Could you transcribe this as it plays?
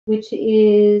which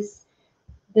is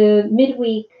the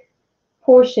midweek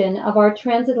portion of our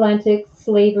Transatlantic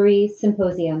Slavery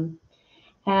Symposium.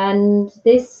 And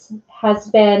this has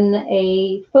been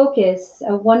a focus,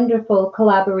 a wonderful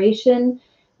collaboration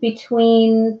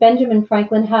between Benjamin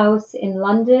Franklin House in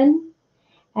London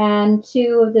and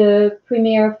two of the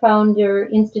premier founder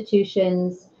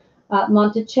institutions,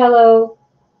 Monticello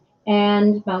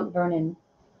and Mount Vernon.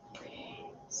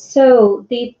 So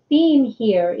the theme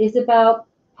here is about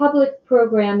public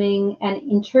programming and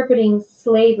interpreting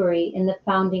slavery in the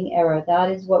founding era.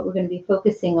 That is what we're going to be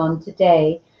focusing on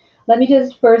today. Let me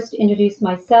just first introduce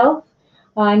myself.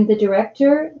 I'm the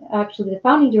director, actually the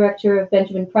founding director of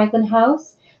Benjamin Franklin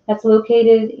House. That's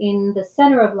located in the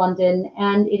center of London,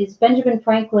 and it is Benjamin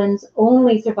Franklin's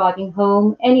only surviving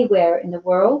home anywhere in the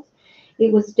world.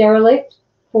 It was derelict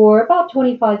for about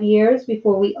 25 years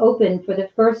before we opened for the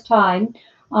first time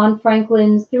on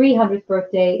Franklin's 300th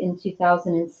birthday in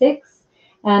 2006,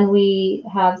 and we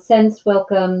have since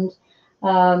welcomed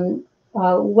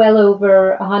well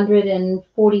over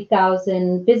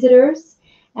 140,000 visitors,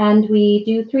 and we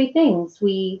do three things.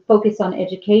 We focus on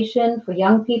education for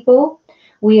young people.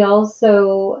 We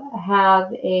also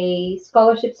have a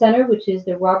scholarship center, which is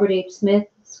the Robert H. Smith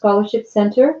Scholarship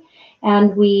Center,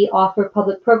 and we offer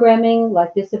public programming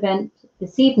like this event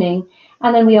this evening.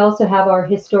 And then we also have our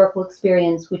historical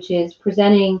experience, which is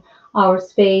presenting our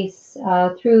space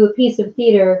through a piece of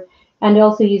theater and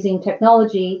also using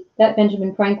technology that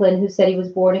Benjamin Franklin, who said he was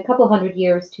born a couple hundred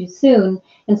years too soon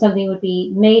and something would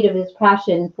be made of his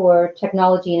passion for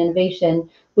technology and innovation,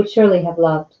 would surely have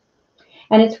loved.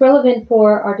 And it's relevant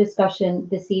for our discussion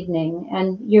this evening.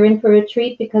 And you're in for a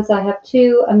treat because I have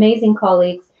two amazing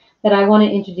colleagues that I want to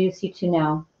introduce you to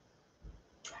now.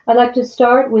 I'd like to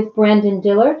start with Brandon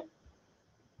Dillard.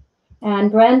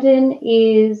 And Brandon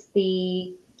is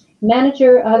the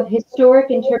manager of historic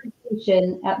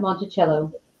interpretation at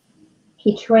Monticello.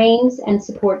 He trains and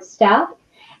supports staff,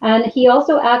 and he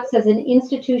also acts as an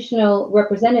institutional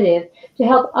representative to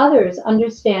help others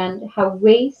understand how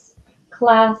race,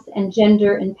 class, and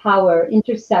gender and power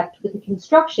intersect with the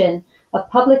construction of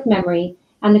public memory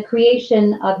and the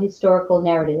creation of historical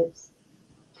narratives.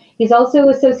 He's also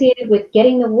associated with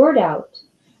Getting the Word Out,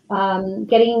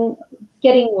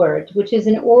 Getting Word, which is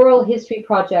an oral history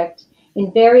project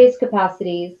in various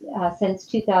capacities since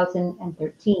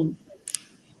 2013.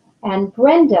 And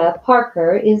Brenda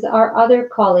Parker is our other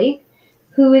colleague,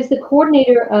 who is the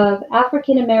coordinator of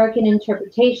African American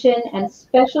interpretation and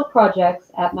special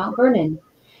projects at Mount Vernon.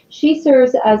 She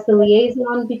serves as the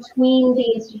liaison between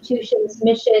the institution's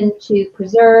mission to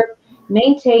preserve,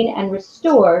 maintain, and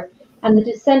restore, and the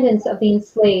descendants of the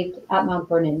enslaved at Mount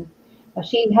Vernon.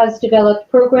 She has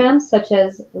developed programs such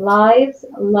as Lives,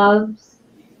 Loves,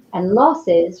 and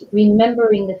Losses,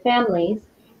 Remembering the Families,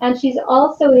 and she's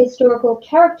also a historical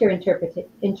character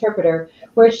interpreter,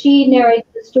 where she narrates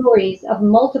the stories of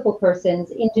multiple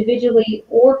persons individually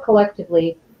or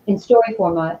collectively in story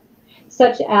format,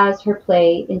 such as her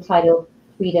play entitled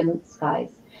Freedom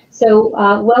Skies. So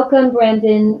welcome,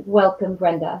 Brandon. Welcome,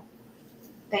 Brenda.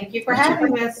 Thank you for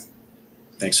having us.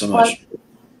 Thanks so much.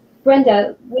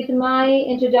 Brenda, with my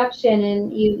introduction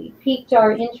and you piqued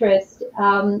our interest,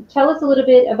 tell us a little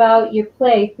bit about your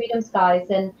play, Freedom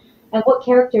Skies, and what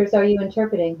characters are you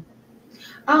interpreting?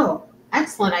 Oh,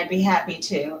 excellent. I'd be happy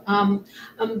to.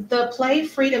 The play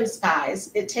Freedom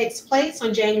Skies, it takes place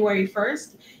on January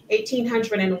 1st,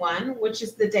 1801, which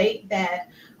is the date that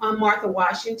Martha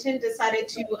Washington decided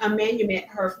to manumit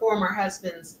her former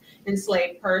husband's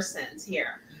enslaved persons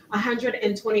here.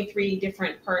 123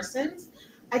 different persons.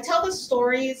 I tell the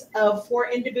stories of four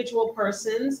individual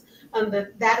persons,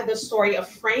 that of the story of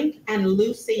Frank and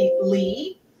Lucy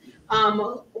Lee.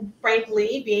 Frank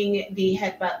Lee being the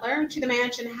head butler to the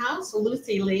mansion house,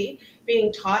 Lucy Lee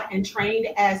being taught and trained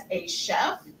as a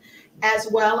chef, as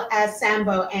well as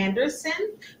Sambo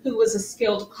Anderson, who was a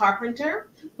skilled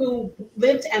carpenter who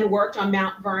lived and worked on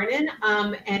Mount Vernon,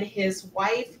 and his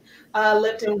wife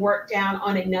lived and worked down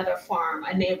on another farm,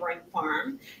 a neighboring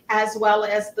farm, as well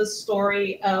as the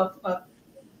story of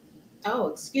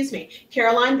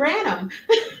Caroline Branham,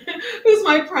 who's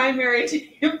my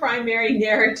primary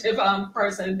narrative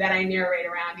person that I narrate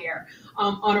around here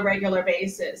on a regular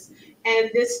basis.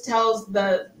 And this tells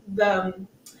the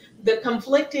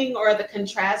conflicting or the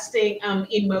contrasting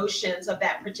emotions of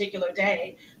that particular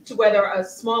day, to whether a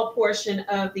small portion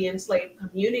of the enslaved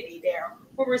community there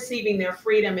were receiving their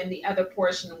freedom and the other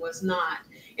portion was not.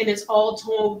 And it's all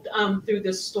told through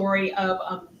the story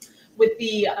of with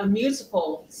the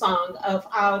musical song of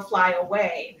I'll Fly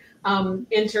Away,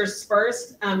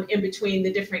 interspersed in between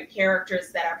the different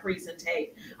characters that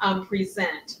I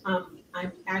present.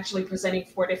 I'm actually presenting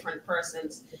 4 different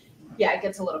persons. Yeah, it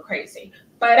gets a little crazy,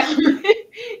 but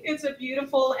it's a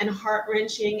beautiful and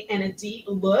heart-wrenching and a deep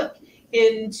look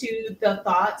into the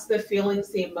thoughts, the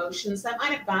feelings, the emotions that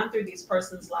might have gone through these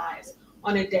persons' lives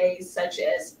on a day such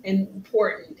as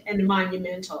important and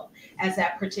monumental as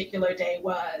that particular day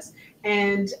was.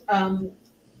 And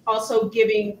also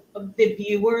giving the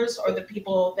viewers or the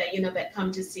people that, that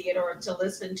come to see it or to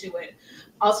listen to it,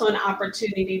 also an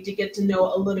opportunity to get to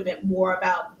know a little bit more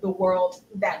about the world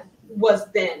that was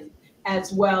then,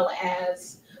 as well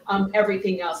as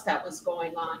everything else that was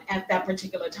going on at that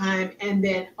particular time, and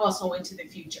then also into the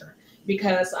future,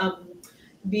 because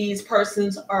these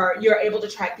persons you're able to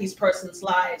track these persons'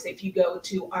 lives. If you go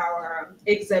to our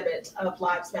exhibit of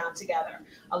Lives Bound Together,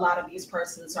 a lot of these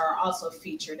persons are also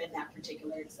featured in that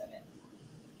particular exhibit.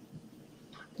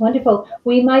 Wonderful.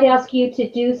 We might ask you to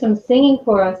do some singing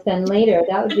for us then later.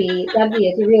 That'd be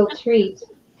a real treat.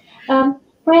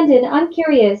 Brandon, I'm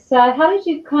curious, how did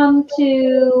you come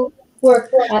to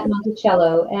work at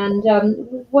Monticello,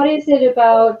 and what is it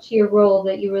about your role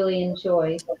that you really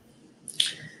enjoy?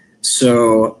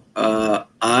 So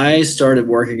I started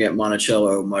working at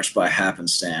Monticello much by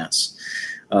happenstance.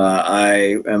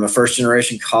 I am a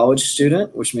first-generation college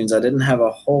student, which means I didn't have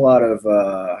a whole lot of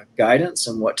guidance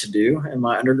on what to do in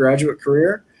my undergraduate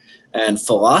career. And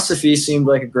philosophy seemed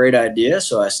like a great idea,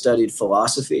 so I studied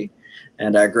philosophy.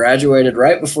 And I graduated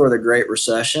right before the Great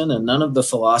Recession, and none of the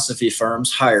philosophy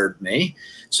firms hired me.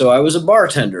 So I was a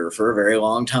bartender for a very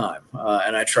long time,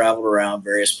 and I traveled around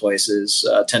various places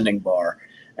tending bar.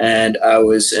 And I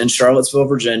was in Charlottesville,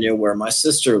 Virginia, where my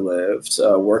sister lived,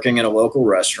 working in a local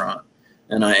restaurant.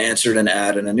 And I answered an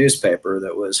ad in a newspaper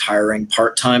that was hiring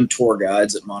part-time tour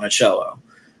guides at Monticello.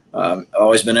 I've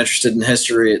always been interested in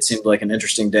history. It seemed like an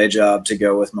interesting day job to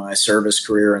go with my service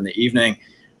career in the evening.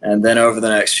 And then over the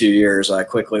next few years, I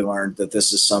quickly learned that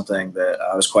this is something that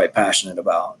I was quite passionate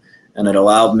about. And it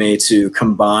allowed me to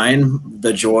combine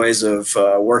the joys of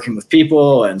working with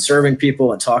people and serving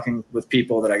people and talking with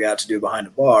people that I got to do behind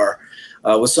a bar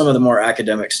with some of the more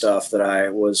academic stuff that I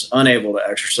was unable to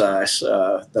exercise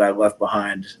that I left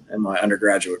behind in my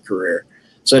undergraduate career.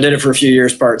 So I did it for a few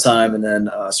years part-time, and then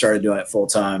started doing it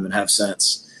full-time, and have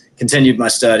since continued my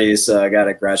studies. I got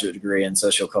a graduate degree in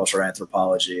sociocultural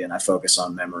anthropology, and I focus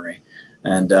on memory.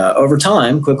 And over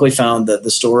time, quickly found that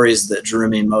the stories that drew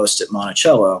me most at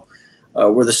Monticello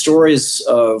were the stories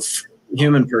of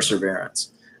human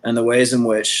perseverance and the ways in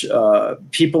which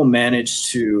people managed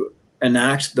to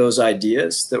enact those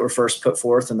ideas that were first put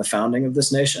forth in the founding of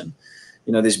this nation.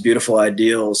 You know, these beautiful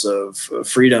ideals of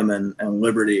freedom and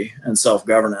liberty and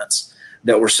self-governance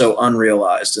that were so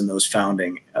unrealized in those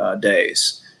founding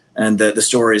days. And the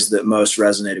stories that most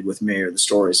resonated with me are the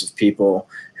stories of people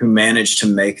who managed to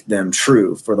make them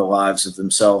true for the lives of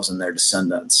themselves and their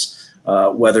descendants,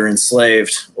 whether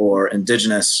enslaved or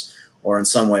indigenous or in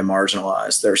some way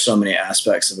marginalized. There are so many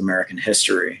aspects of American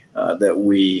history that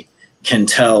we can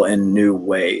tell in new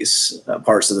ways,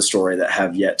 parts of the story that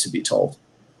have yet to be told.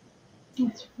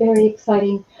 That's very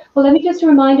exciting. Well, let me just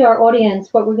remind our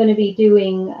audience what we're going to be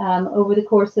doing over the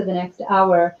course of the next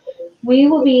hour. We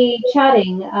will be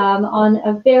chatting on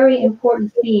a very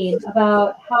important theme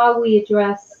about how we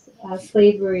address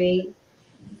slavery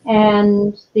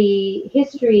and the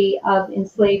history of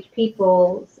enslaved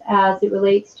peoples as it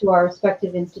relates to our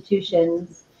respective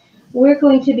institutions. We're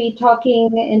going to be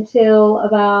talking until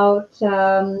about,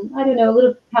 I don't know, a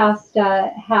little past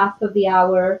half of the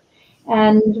hour.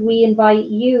 And we invite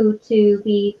you to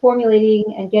be formulating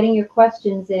and getting your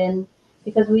questions in,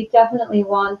 because we definitely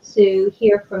want to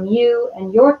hear from you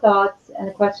and your thoughts and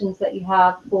the questions that you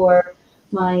have for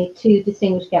my 2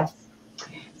 distinguished guests.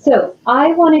 So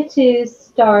I wanted to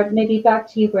start, maybe back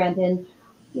to you, Brandon.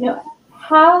 You know,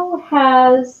 how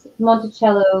has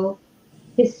Monticello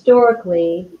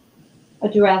historically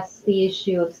addressed the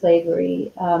issue of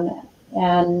slavery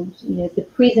and the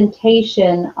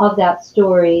presentation of that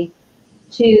story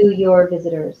to your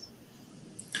visitors?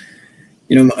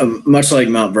 You know, much like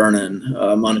Mount Vernon,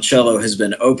 Monticello has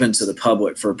been open to the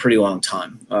public for a pretty long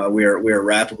time. We are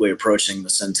rapidly approaching the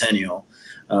centennial.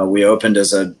 We opened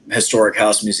as a historic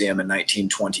house museum in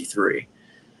 1923.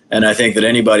 And I think that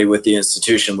anybody with the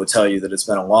institution would tell you that it's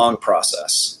been a long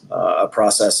process, a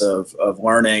process of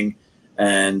learning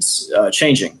and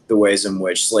changing the ways in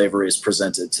which slavery is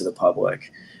presented to the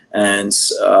public. And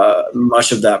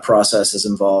much of that process has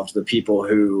involved the people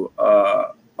who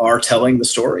are telling the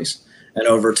stories. And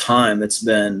over time, it's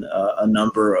been a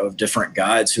number of different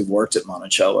guides who worked at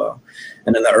Monticello.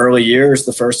 And in the early years,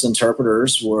 the first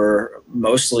interpreters were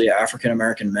mostly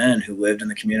African-American men who lived in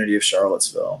the community of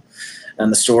Charlottesville.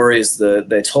 And the stories that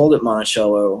they told at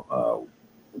Monticello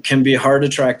can be hard to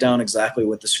track down exactly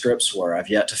what the scripts were. I've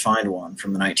yet to find one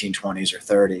from the 1920s or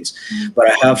 30s, but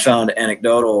I have found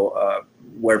anecdotal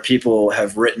where people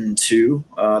have written to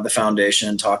the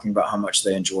foundation talking about how much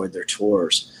they enjoyed their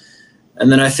tours.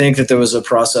 And then I think that there was a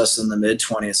process in the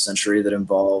mid-20th century that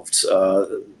involved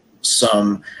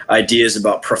some ideas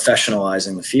about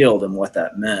professionalizing the field and what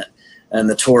that meant. And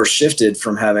the tours shifted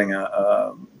from having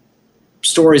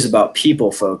stories about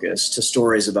people focused to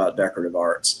stories about decorative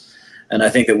arts. And I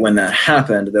think that when that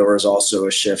happened, there was also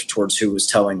a shift towards who was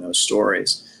telling those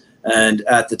stories. And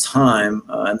at the time,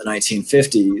 in the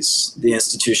 1950s, the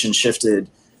institution shifted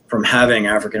from having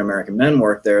African-American men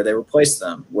work there. They replaced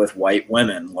them with white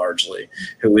women, largely,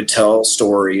 who would tell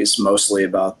stories mostly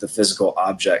about the physical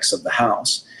objects of the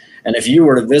house. And if you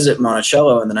were to visit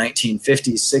Monticello in the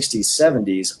 1950s, 60s,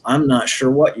 70s, I'm not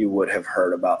sure what you would have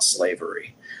heard about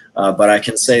slavery. But I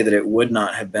can say that it would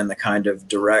not have been the kind of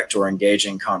direct or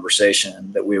engaging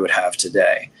conversation that we would have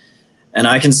today. And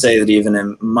I can say that even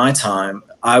in my time,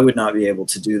 I would not be able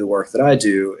to do the work that I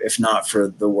do if not for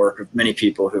the work of many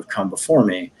people who've come before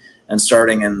me. And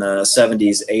starting in the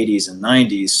 70s, 80s, and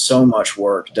 90s, so much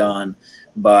work done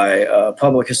by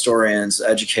public historians,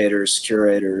 educators,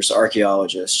 curators,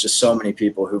 archaeologists, just so many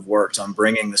people who've worked on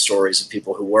bringing the stories of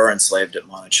people who were enslaved at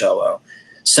Monticello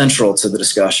central to the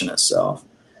discussion itself.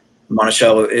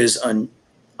 Monticello is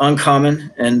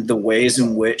uncommon in the ways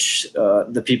in which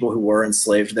the people who were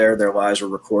enslaved there, their lives were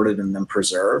recorded and then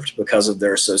preserved because of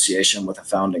their association with a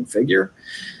founding figure.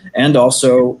 And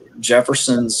also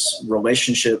Jefferson's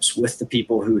relationships with the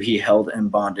people who he held in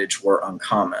bondage were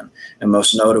uncommon. And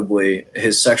most notably,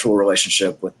 his sexual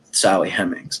relationship with Sally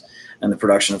Hemings and the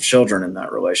production of children in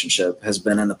that relationship has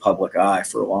been in the public eye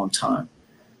for a long time.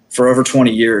 For over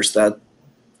 20 years, that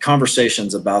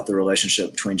conversations about the relationship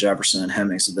between Jefferson and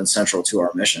Hemings have been central to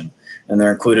our mission, and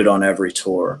they're included on every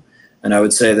tour. And I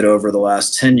would say that over the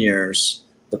last 10 years,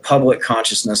 the public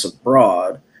consciousness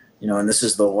abroad, and this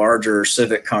is the larger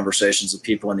civic conversations of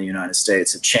people in the United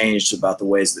States, have changed about the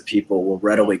ways that people will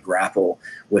readily grapple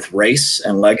with race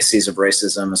and legacies of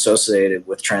racism associated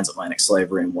with transatlantic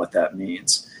slavery and what that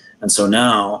means. And so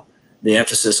now the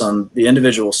emphasis on the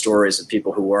individual stories of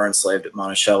people who were enslaved at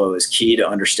Monticello is key to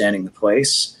understanding the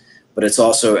place, but it's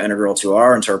also integral to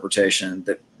our interpretation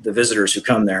that the visitors who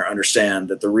come there understand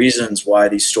that the reasons why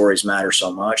these stories matter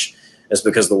so much is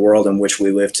because the world in which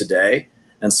we live today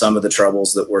and some of the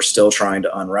troubles that we're still trying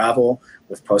to unravel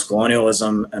with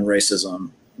post-colonialism and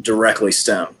racism directly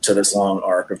stem to this long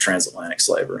arc of transatlantic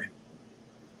slavery.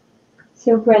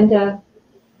 So Brenda,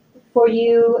 for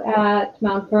you at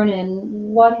Mount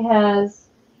Vernon, what has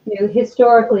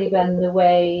historically been the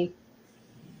way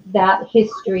that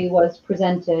history was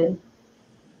presented?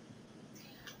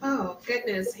 Oh,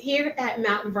 goodness. Here at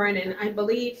Mount Vernon, I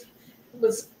believe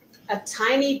was a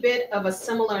tiny bit of a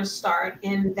similar start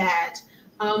in that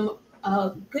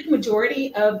a good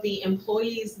majority of the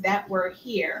employees that were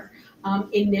here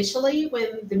initially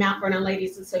when the Mount Vernon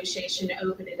Ladies Association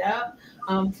opened it up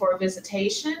for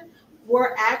visitation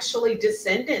were actually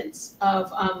descendants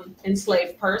of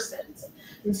enslaved persons.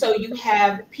 And so you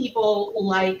have people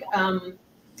like,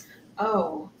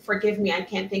 oh, forgive me, I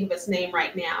can't think of his name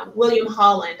right now, William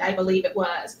Holland, I believe it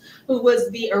was, who was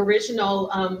the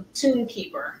original tomb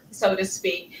keeper, so to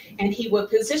speak. And he would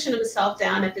position himself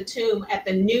down at the tomb, at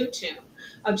the new tomb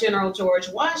of General George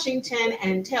Washington,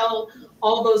 and tell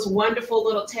all those wonderful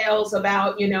little tales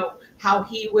about, how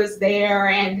he was there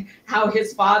and how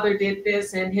his father did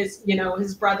this and his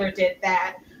brother did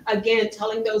that. Again,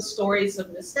 telling those stories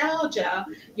of nostalgia,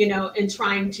 and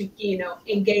trying to,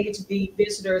 engage the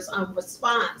visitors'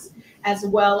 response, as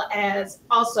well as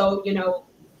also,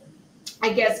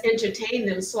 I guess, entertain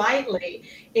them slightly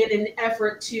in an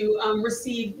effort to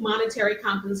receive monetary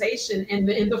compensation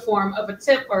in the form of a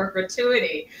tip or a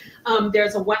gratuity.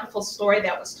 There's a wonderful story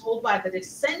that was told by the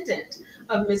descendant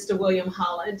of Mr. William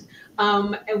Holland,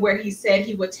 where he said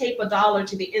he would tape $1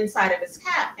 to the inside of his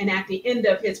cap, and at the end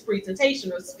of his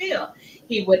presentation or spiel,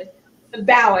 he would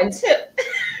bow and tip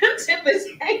his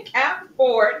cap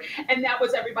forward, and that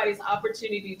was everybody's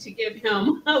opportunity to give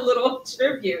him a little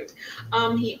tribute.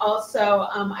 He also,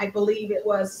 I believe it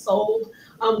was, sold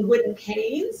wooden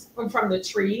canes from the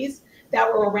trees that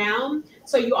were around.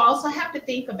 So you also have to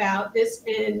think about this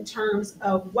in terms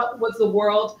of what was the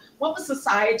world, what was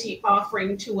society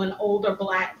offering to an older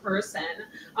Black person,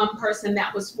 person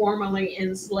that was formerly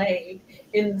enslaved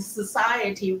in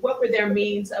society? What were their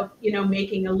means of,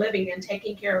 making a living and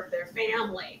taking care of their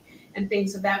family and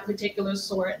things of that particular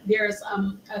sort? There's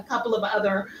a couple of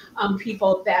other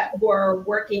people that were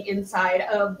working inside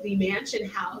of the mansion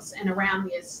house and around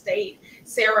the estate.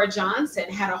 Sarah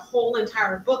Johnson had a whole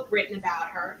entire book written about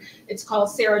her. It's called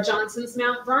Sarah Johnson's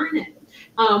Mount Vernon,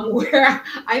 where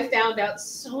I found out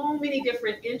so many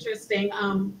different interesting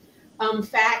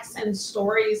facts and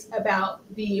stories about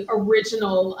the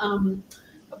original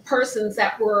persons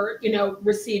that were,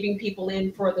 receiving people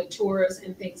in for the tours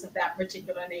and things of that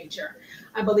particular nature.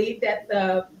 I believe that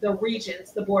the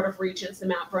regents, the Board of Regents, the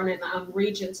Mount Vernon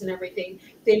regents and everything,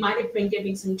 they might have been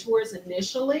giving some tours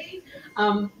initially,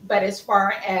 but as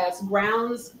far as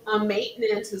grounds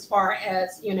maintenance, as far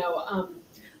as,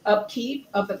 upkeep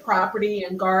of the property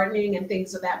and gardening and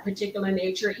things of that particular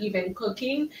nature, even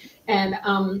cooking and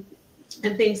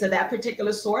things of that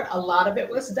particular sort, a lot of it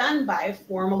was done by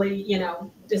formerly,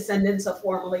 descendants of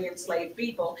formerly enslaved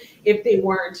people, if they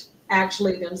weren't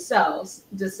actually themselves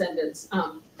descendants,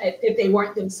 if they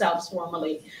weren't themselves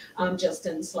formerly just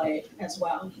enslaved as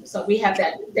well. So we have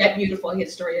that beautiful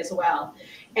history as well.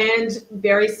 And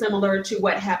very similar to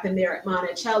what happened there at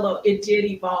Monticello, it did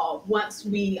evolve. Once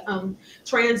we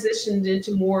transitioned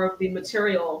into more of the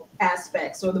material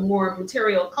aspects or the more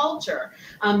material culture,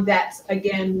 that's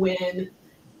again when,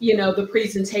 the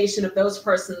presentation of those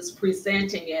persons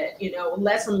presenting it,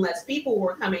 less and less people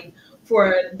were coming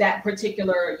for that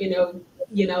particular,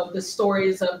 the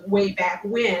stories of way back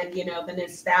when, the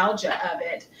nostalgia of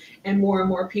it. And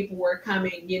more people were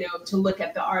coming, to look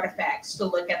at the artifacts, to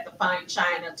look at the fine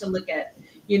china, to look at,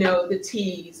 the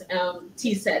teas,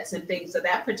 tea sets and things of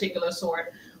that particular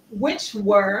sort, which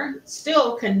were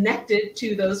still connected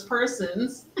to those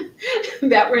persons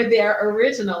that were there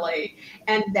originally.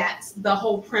 And that's the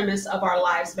whole premise of our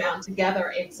Lives Bound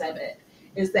Together exhibit,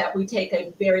 is that we take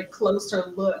a very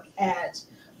closer look at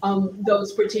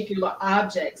those particular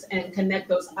objects and connect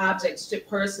those objects to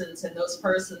persons and those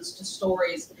persons to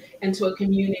stories and to a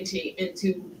community and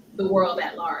to the world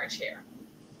at large here.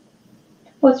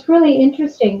 Well, it's really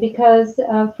interesting because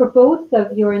for both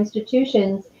of your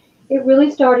institutions, it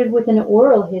really started with an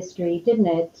oral history, didn't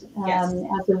it? Yes.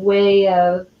 As a way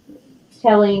of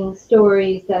telling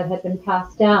stories that had been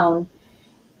passed down.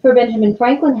 For Benjamin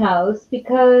Franklin House,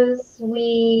 because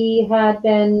we had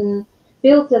been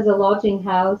built as a lodging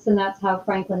house, and that's how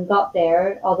Franklin got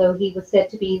there, although he was said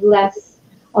to be less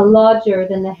a lodger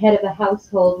than the head of a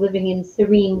household living in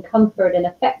serene comfort and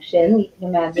affection, you can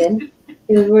imagine.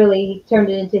 He turned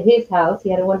it into his house. He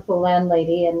had a wonderful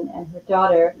landlady and her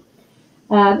daughter,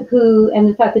 and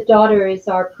in fact, the daughter is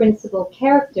our principal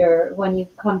character when you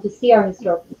come to see our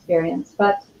historical experience.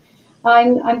 But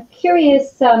I'm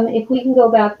curious if we can go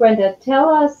back, Brenda, tell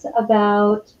us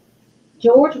about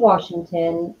George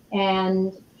Washington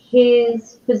and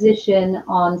his position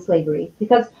on slavery,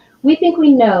 because we think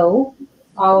we know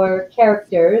our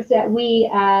characters, that we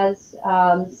as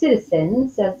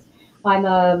citizens, as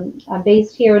I'm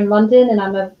based here in London, and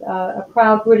I'm a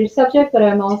proud British subject, but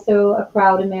I'm also a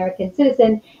proud American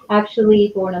citizen,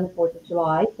 actually born on the 4th of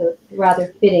July, so it's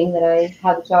rather fitting that I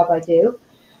have the job I do.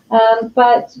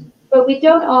 But we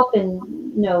don't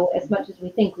often know as much as we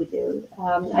think we do.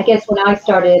 I guess when I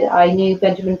started, I knew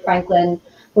Benjamin Franklin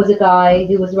was a guy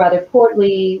who was rather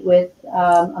portly with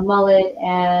a mullet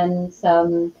and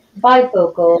some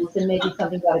bifocals and maybe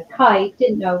something about a kite.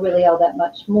 Didn't know really all that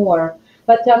much more.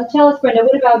 But tell us, Brenda,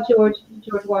 what about George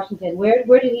Washington? Where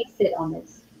did he sit on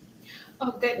this?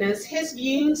 Oh, goodness. His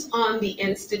views on the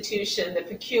institution, the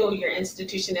peculiar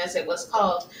institution as it was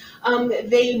called,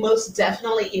 they most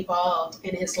definitely evolved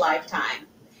in his lifetime.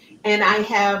 And I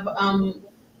have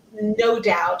no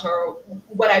doubt, or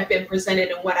what I've been presented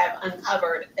and what I've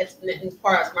uncovered as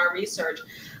far as my research,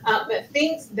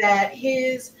 thinks that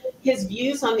his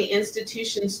views on the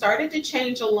institution started to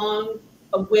change along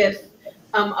with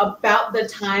about the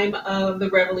time of the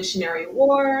Revolutionary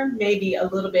War, maybe a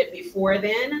little bit before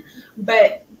then,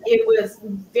 but it was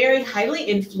very highly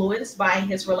influenced by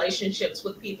his relationships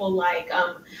with people like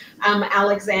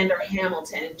Alexander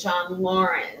Hamilton, John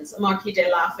Lawrence, Marquis de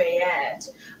Lafayette,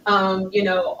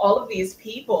 all of these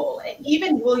people.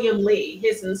 Even William Lee,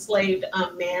 his enslaved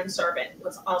manservant,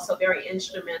 was also very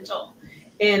instrumental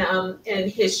in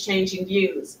his changing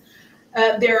views.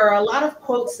 There are a lot of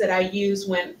quotes that I use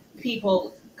when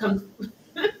people come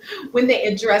when they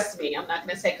address me, I'm not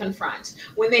going to say confront,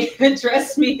 when they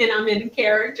address me and I'm in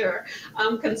character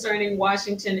concerning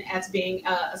Washington as being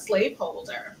a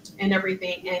slaveholder and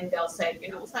everything, and they'll say, you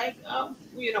know, it's like, well,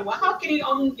 how can he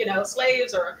own,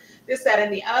 slaves or this, that,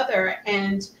 and the other,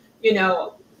 and in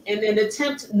an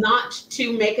attempt not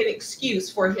to make an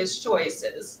excuse for his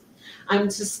choices, I'm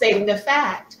just stating the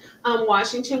fact.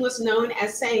 Washington was known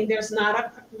as saying, there's not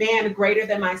a man greater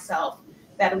than myself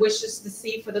that wishes to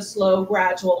see for the slow,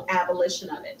 gradual abolition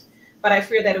of it. But I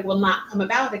fear that it will not come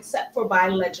about except for by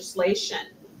legislation.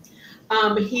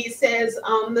 He says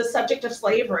on the subject of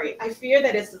slavery, I fear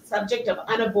that it's a subject of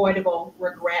unavoidable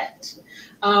regret.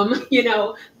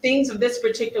 Things of this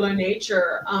particular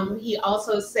nature. He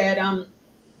also said,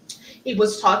 he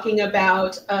was talking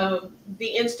about the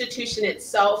institution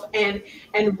itself and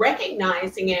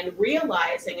recognizing and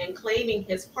realizing and claiming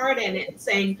his part in it,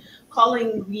 saying,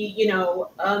 calling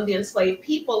the enslaved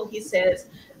people, he says,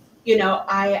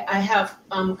 I have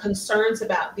concerns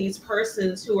about these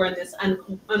persons who are in this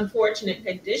unfortunate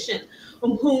condition,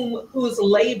 whose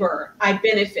labor I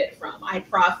benefit from, I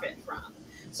profit from.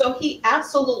 So he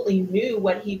absolutely knew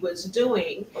what he was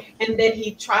doing, and then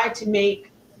he tried to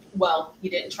make, well, he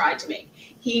didn't try to make,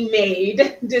 he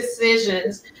made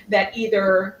decisions that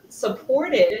either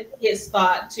supported his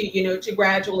thought to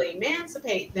gradually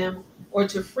emancipate them or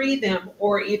to free them,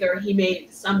 or either he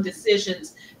made some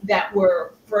decisions that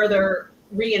were further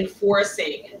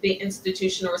reinforcing the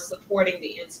institution or supporting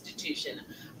the institution.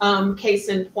 Case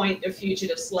in point, the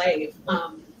Fugitive Slave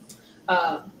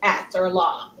Act or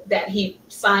law that he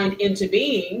signed into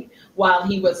being while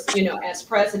he was, as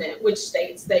president, which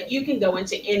states that you can go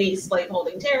into any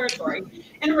slaveholding territory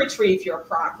and retrieve your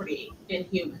property in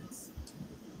humans.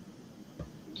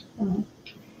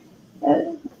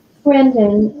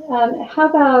 Brendan, how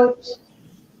about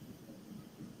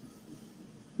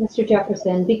Mr.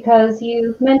 Jefferson? Because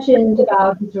you mentioned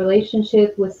about his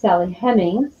relationship with Sally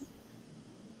Hemings,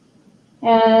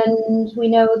 and we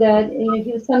know that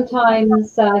he was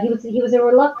sometimes he was a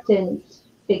reluctant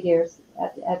figure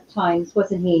at times,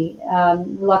 wasn't he?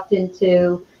 Reluctant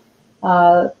to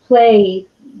play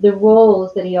the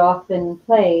roles that he often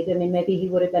played. I mean, maybe he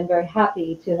would have been very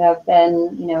happy to have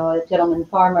been, a gentleman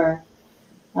farmer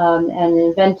and an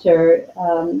inventor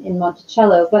in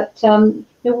Monticello. But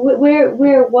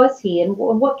where was he, and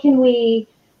what can we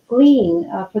glean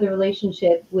for the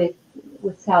relationship with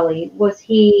Sally? Was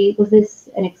this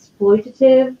an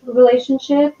exploitative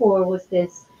relationship, or was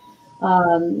this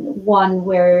one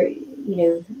where,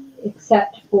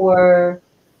 except for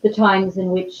the times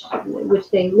in which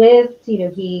they lived,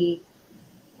 he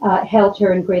held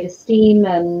her in great esteem,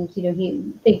 and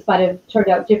things might have turned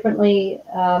out differently,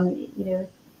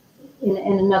 in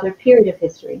another period of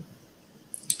history.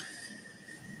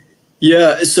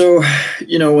 Yeah, so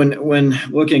when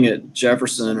looking at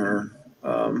Jefferson or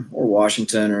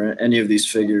Washington or any of these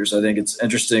figures, I think it's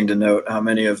interesting to note how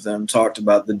many of them talked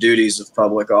about the duties of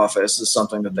public office as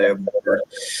something that they abhorred,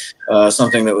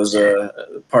 something that was a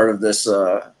part of this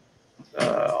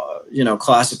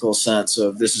classical sense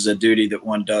of this is a duty that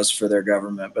one does for their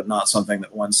government, but not something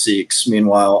that one seeks.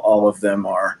 Meanwhile, all of them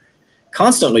are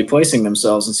constantly placing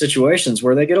themselves in situations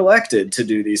where they get elected to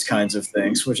do these kinds of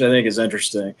things, which I think is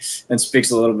interesting and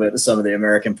speaks a little bit to some of the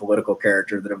American political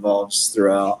character that evolves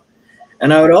throughout.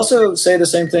 And I would also say the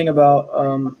same thing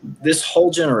about this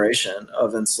whole generation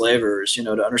of enslavers,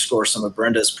 to underscore some of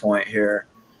Brenda's point here.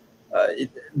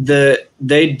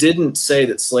 They didn't say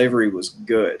that slavery was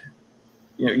good.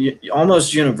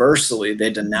 Almost universally,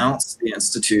 they denounced the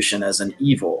institution as an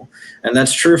evil. And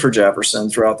that's true for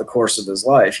Jefferson throughout the course of his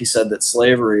life. He said that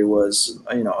slavery was,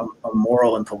 a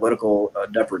moral and political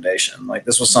depredation. Like,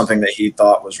 this was something that he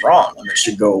thought was wrong and that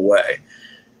should go away.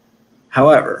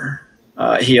 However,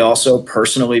 he also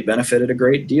personally benefited a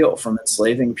great deal from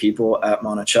enslaving people at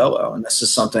Monticello. And this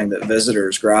is something that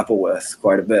visitors grapple with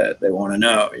quite a bit. They want to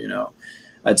know,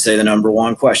 I'd say the number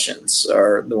one questions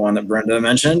are the one that Brenda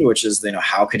mentioned, which is,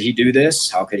 how could he do this?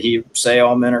 How could he say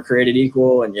all men are created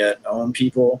equal and yet own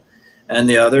people? And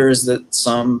the other is that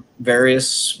some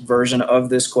various version of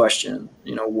this question,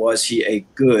 was he a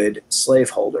good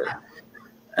slaveholder?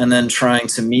 And then trying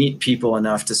to meet people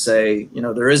enough to say,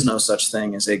 there is no such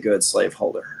thing as a good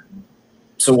slaveholder.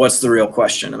 So what's the real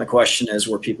question? And the question is,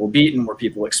 were people beaten? Were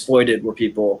people exploited? Were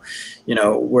people,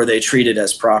 were they treated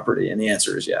as property? And the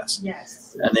answer is yes. Yes.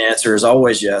 And the answer is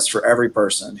always yes for every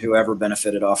person who ever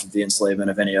benefited off of the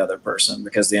enslavement of any other person,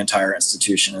 because the entire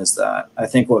institution is that. I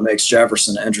think what makes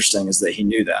Jefferson interesting is that he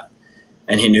knew that,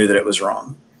 and he knew that it was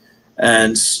wrong.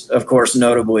 And of course,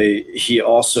 notably, he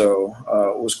also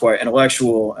was quite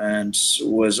intellectual and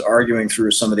was arguing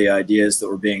through some of the ideas that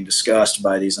were being discussed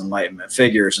by these Enlightenment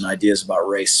figures and ideas about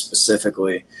race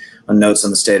specifically on Notes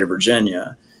on the State of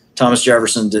Virginia. Thomas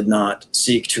Jefferson did not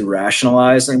seek to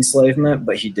rationalize enslavement,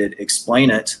 but he did explain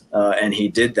it, and he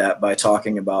did that by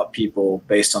talking about people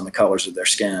based on the colors of their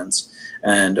skins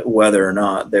and whether or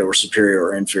not they were superior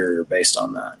or inferior based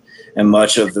on that. And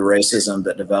much of the racism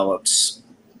that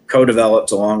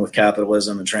co-developed along with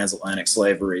capitalism and transatlantic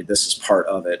slavery, this is part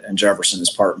of it, and Jefferson is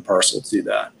part and parcel to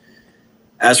that.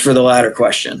 As for the latter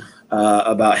question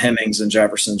about Hemings and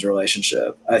Jefferson's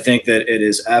relationship, I think that it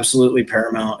is absolutely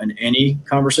paramount in any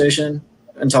conversation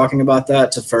and talking about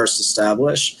that to first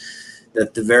establish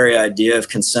that the very idea of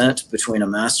consent between a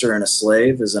master and a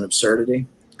slave is an absurdity.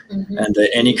 Mm-hmm. And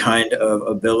that any kind of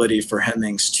ability for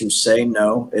Hemings to say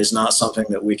no is not something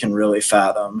that we can really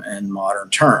fathom in modern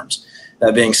terms.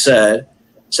 That being said,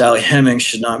 Sally Hemings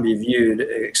should not be viewed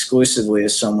exclusively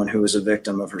as someone who is a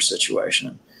victim of her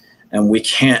situation. And we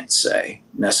can't say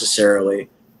necessarily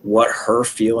what her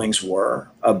feelings were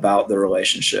about the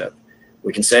relationship.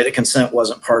 We can say that consent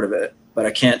wasn't part of it, but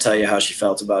I can't tell you how she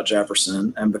felt about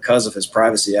Jefferson. And because of his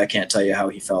privacy, I can't tell you how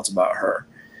he felt about her.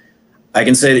 I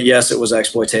can say that, yes, it was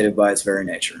exploitative by its very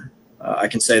nature. I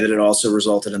can say that it also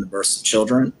resulted in the births of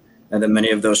children, and that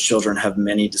many of those children have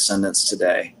many descendants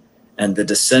today. And the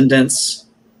descendants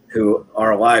who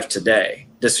are alive today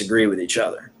disagree with each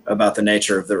other about the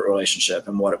nature of the relationship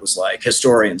and what it was like.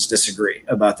 Historians disagree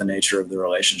about the nature of the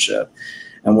relationship.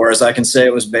 And whereas I can say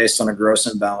it was based on a gross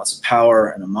imbalance of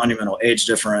power and a monumental age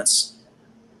difference,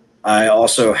 I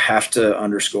also have to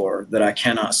underscore that I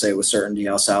cannot say with certainty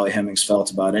how Sally Hemings felt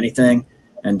about anything,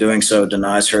 and doing so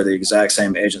denies her the exact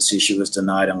same agency she was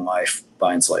denied in life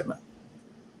by enslavement.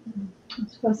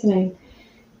 That's fascinating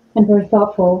and very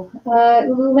thoughtful.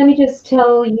 Let me just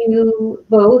tell you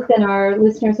both and our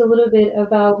listeners a little bit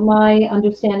about my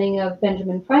understanding of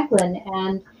Benjamin Franklin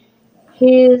and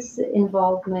his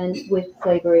involvement with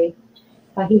slavery.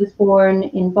 He was born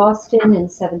in Boston in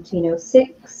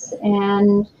 1706,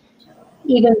 and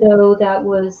even though that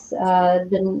was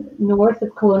the north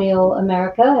of colonial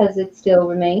America, as it still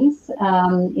remains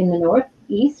in the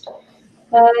Northeast,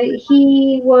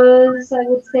 he was, I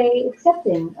would say,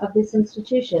 accepting of this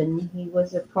institution. He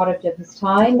was a product of his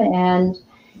time, and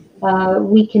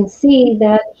we can see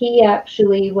that he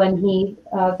actually, when he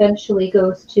eventually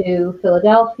goes to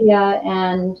Philadelphia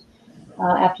and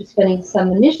after spending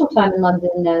some initial time in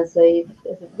London as a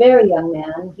very young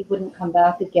man, he wouldn't come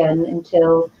back again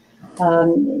until,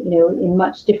 in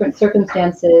much different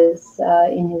circumstances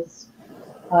in his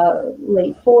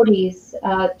late 40s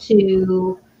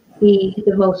to be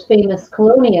the most famous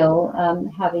colonial,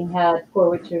 having had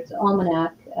Poor Richard's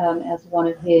Almanac as one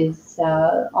of his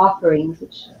offerings,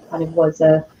 which kind of was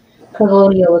a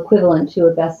colonial equivalent to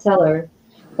a bestseller.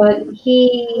 But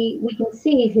we can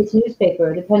see his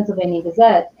newspaper, the Pennsylvania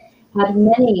Gazette, had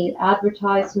many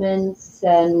advertisements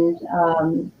and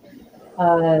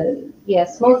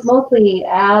mostly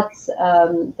ads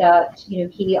that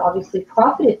he obviously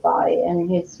profited by, and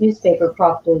his newspaper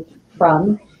profited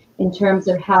from, in terms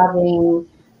of having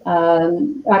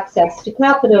access to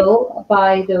capital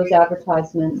by those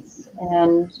advertisements.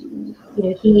 And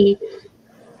he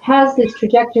has this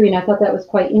trajectory, and I thought that was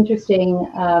quite interesting,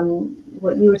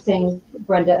 what you were saying,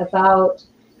 Brenda, about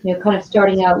kind of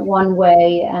starting out one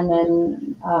way and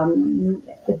then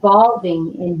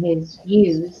evolving in his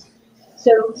views.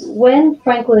 So when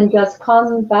Franklin does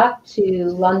come back to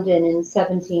London in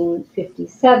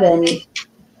 1757,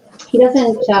 he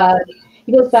doesn't.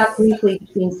 He goes back briefly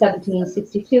between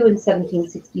 1762 and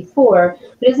 1764,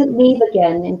 but doesn't leave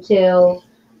again until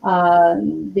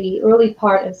the early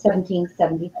part of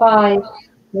 1775,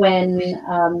 when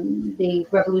the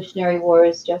Revolutionary War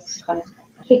is just kind of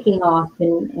kicking off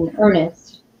in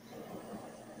earnest.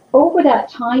 Over that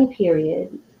time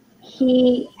period,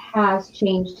 he has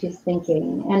changed his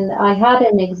thinking. And I had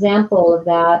an example of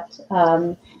that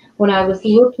when I was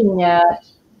looking at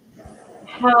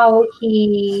how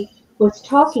he was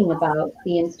talking about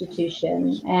the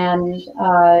institution. And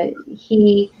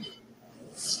he's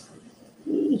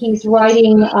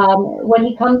writing, when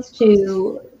he comes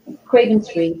to Craven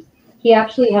Street, he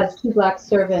actually has two black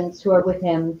servants who are with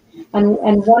him.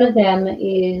 And one of them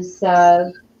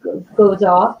goes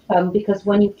off because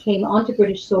when you came onto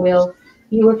British soil,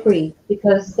 you were free,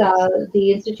 because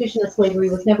the institution of slavery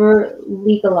was never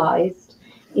legalized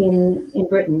in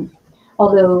Britain,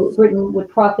 although Britain would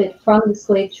profit from the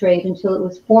slave trade until it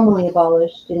was formally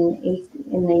abolished in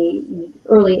the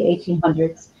early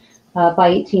 1800s, by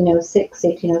 1806,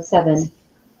 1807.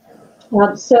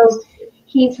 So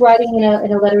he's writing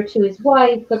in a letter to his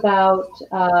wife about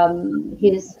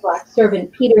his black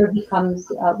servant Peter. He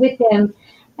comes with him,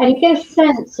 and you get a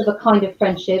sense of a kind of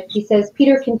friendship. He says,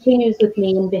 Peter continues with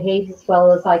me and behaves as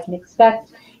well as I can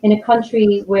expect in a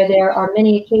country where there are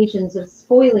many occasions of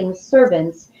spoiling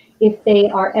servants if they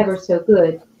are ever so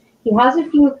good. He has a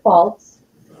few faults,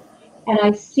 and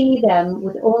I see them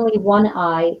with only one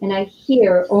eye, and I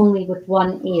hear only with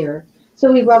one ear.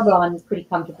 So we rub on pretty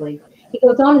comfortably. He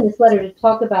goes on in this letter to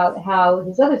talk about how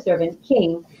his other servant,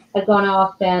 King, had gone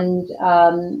off and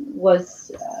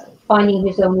was finding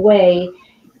his own way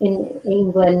in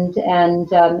England, and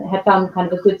had found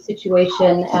kind of a good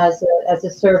situation as a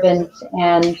servant,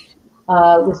 and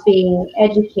was being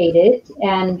educated.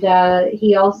 And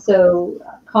he also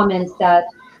comments that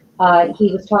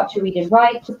he was taught to read and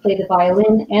write, to play the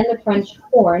violin and the French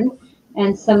horn,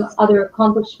 and some other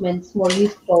accomplishments more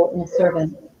useful in a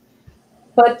servant.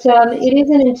 But it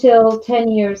isn't until 10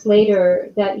 years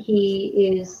later that he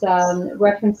is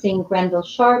referencing Granville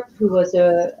Sharp, who was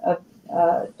a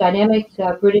dynamic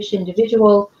British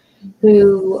individual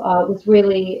who was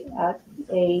really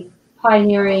a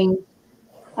pioneering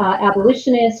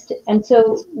abolitionist. And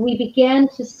so we began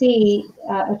to see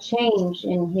a change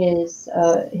in his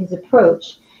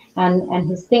approach and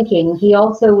his thinking. He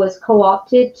also was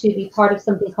co-opted to be part of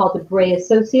something called the Bray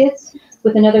Associates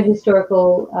with another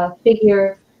historical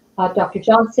figure, Dr.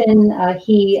 Johnson,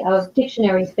 he of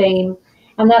dictionary fame,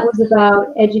 and that was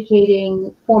about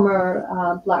educating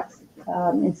former black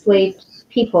enslaved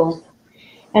people.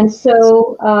 And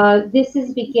so this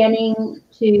is beginning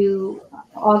to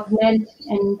augment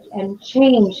and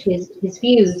change his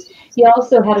views. He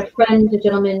also had a friend, a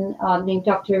gentleman named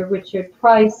Dr. Richard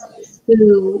Price,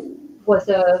 who was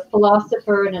a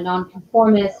philosopher and a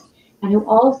nonconformist, and who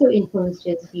also influenced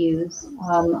his views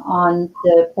on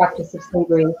the practice of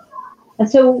slavery. And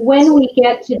so when we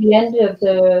get to the end of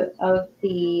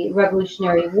the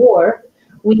Revolutionary War,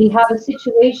 we have a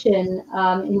situation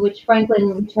in which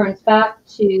Franklin returns back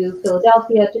to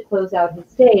Philadelphia to close out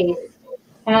his days.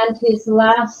 And his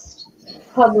last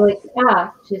public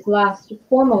act, his last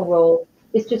formal role,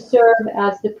 is to serve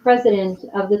as the president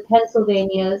of the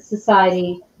Pennsylvania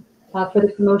Society for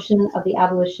the Promotion of the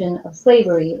Abolition of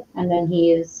Slavery. And then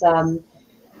he is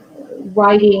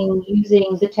writing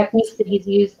using the techniques that he's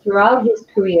used throughout his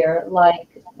career, like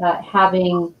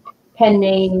having pen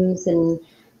names and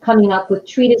coming up with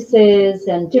treatises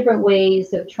and different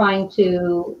ways of trying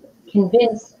to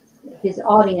convince his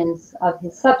audience of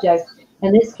his subject,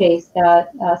 in this case,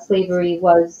 that slavery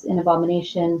was an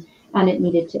abomination and it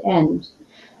needed to end.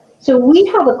 So we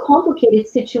have a complicated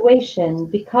situation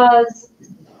because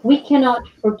we cannot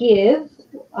forgive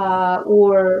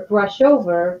or brush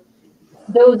over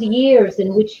those years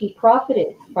in which he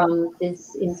profited from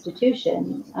this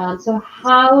institution. So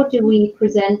how do we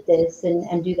present this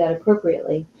and do that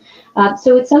appropriately?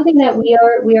 So it's something that we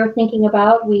are thinking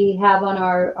about. We have on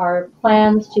our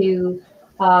plans to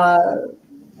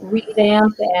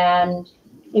revamp and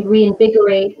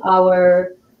reinvigorate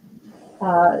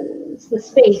the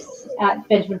space at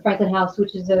Benjamin Franklin House,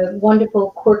 which is a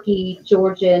wonderful, quirky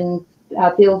Georgian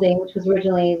building, which was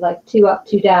originally like 2 up,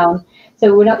 2 down.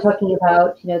 So we're not talking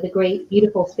about, the great,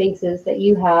 beautiful spaces that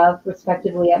you have,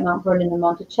 respectively, at Mount Vernon and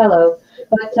Monticello,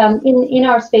 but in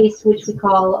our space, which we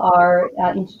call our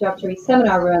introductory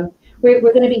seminar room, we're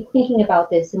going to be thinking about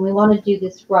this, and we want to do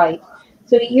this right.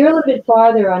 So you're a little bit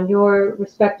farther on your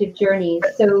respective journeys.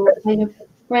 So,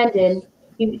 Brandon,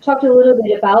 you talked a little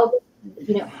bit about,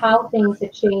 how things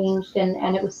have changed,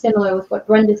 and it was similar with what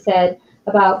Brenda said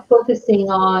about focusing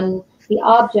on the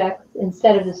objects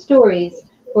instead of the stories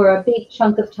for a big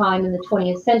chunk of time in the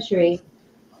 20th century.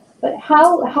 But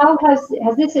how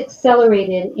has this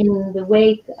accelerated in the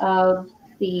wake of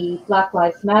the Black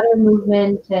Lives Matter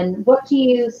movement, and what do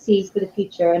you see for the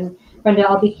future? And Brenda,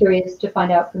 I'll be curious to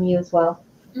find out from you as well.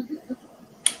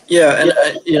 Yeah,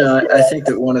 and I think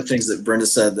that one of the things that Brenda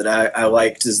said that I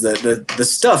liked is that the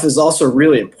stuff is also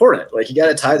really important. Like, you got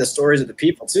to tie the stories of the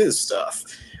people to the stuff.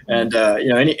 And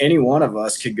any one of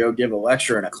us could go give a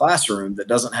lecture in a classroom that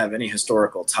doesn't have any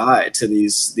historical tie to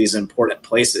these important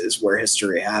places where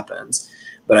history happens.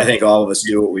 But I think all of us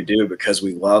do what we do because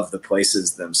we love the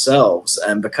places themselves,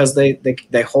 and because they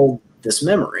hold this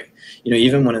memory.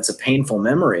 Even when it's a painful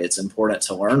memory, it's important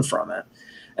to learn from it.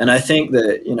 And I think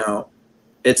that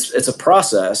it's a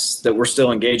process that we're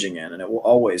still engaging in, and it will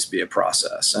always be a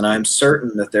process. And I'm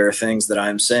certain that there are things that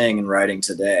I'm saying and writing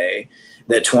today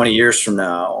that 20 years from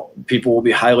now, people will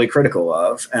be highly critical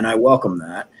of, and I welcome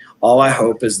that. all I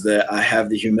hope is that I have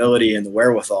the humility and the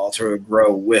wherewithal to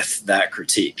grow with that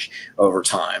critique over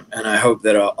time. And I hope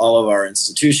that all of our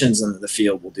institutions in the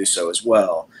field will do so as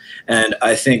well. And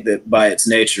I think that by its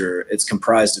nature, it's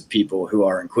comprised of people who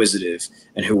are inquisitive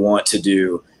and who want to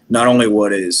do not only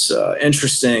what is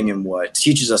interesting and what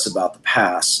teaches us about the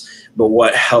past, but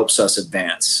what helps us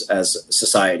advance as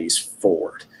societies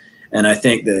forward. And I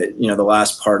think that, you know, the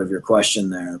last part of your question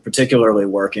there, particularly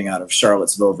working out of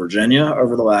Charlottesville, Virginia,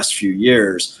 over the last few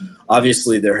years,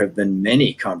 obviously there have been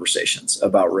many conversations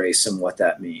about race and what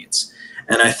that means.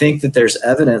 And I think that there's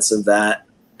evidence of that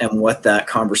and what that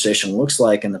conversation looks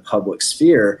like in the public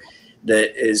sphere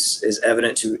that is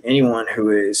evident to anyone who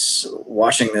is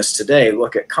watching this today.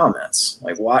 Look at comments,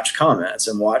 like watch comments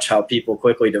and watch how people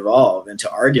quickly devolve into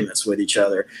arguments with each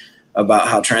other about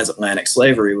how transatlantic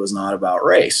slavery was not about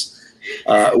race.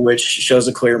 Which shows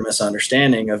a clear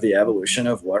misunderstanding of the evolution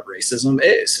of what racism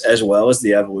is, as well as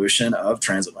the evolution of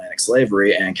transatlantic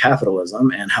slavery and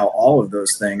capitalism, and how all of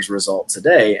those things result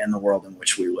today in the world in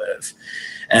which we live.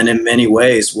 And in many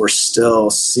ways, we're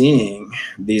still seeing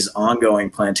these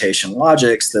ongoing plantation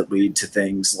logics that lead to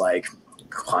things like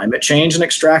climate change and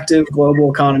extractive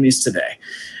global economies today,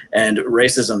 and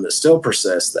racism that still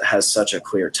persists that has such a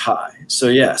clear tie. So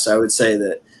yes, I would say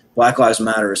that Black Lives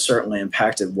Matter has certainly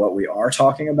impacted what we are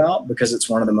talking about because it's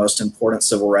one of the most important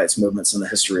civil rights movements in the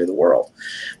history of the world.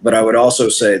 But I would also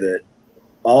say that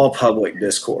all public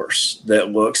discourse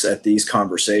that looks at these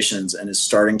conversations and is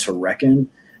starting to reckon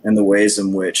in the ways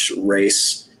in which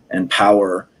race and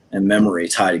power and memory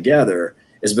tie together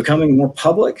is becoming more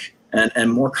public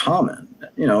and more common.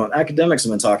 You know, academics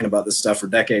have been talking about this stuff for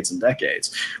decades and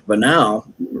decades, but now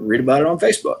read about it on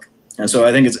Facebook. And so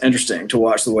I think it's interesting to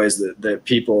watch the ways that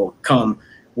people come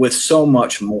with so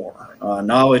much more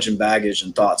knowledge and baggage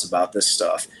and thoughts about this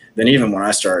stuff than even when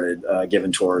I started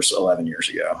giving tours 11 years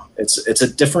ago. It's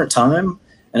a different time,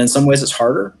 and in some ways it's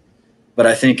harder, but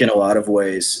I think in a lot of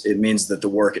ways it means that the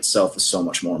work itself is so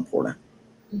much more important.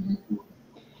 Mm-hmm.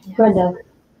 Yeah. Brenda.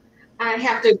 I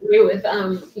have to agree with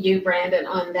you, Brandon,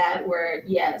 on that, where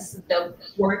yes, the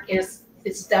work is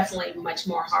definitely much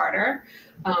more harder.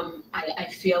 I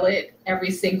feel it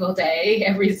every single day,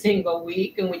 every single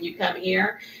week, and when you come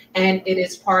here, and it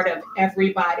is part of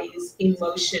everybody's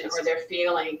emotion or their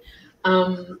feeling.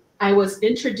 I was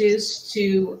introduced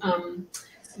to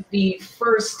the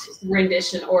first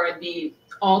rendition or the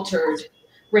altered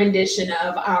rendition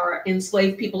of our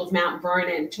Enslaved People of Mount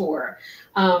Vernon tour.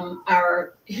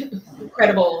 Our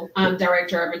incredible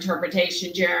director of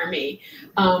interpretation, Jeremy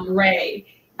Ray,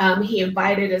 he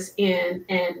invited us in,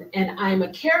 and I'm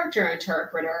a character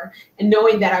interpreter, and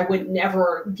knowing that I would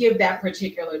never give that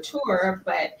particular tour,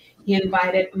 but he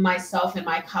invited myself and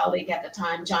my colleague at the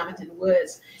time, Jonathan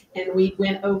Woods, and we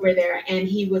went over there, and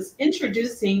he was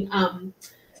introducing,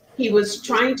 he was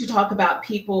trying to talk about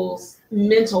people's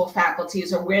mental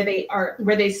faculties or where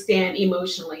they stand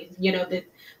emotionally, you know,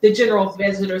 the general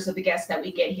visitors or the guests that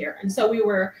we get here. And so we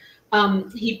were,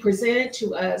 he presented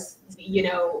to us, you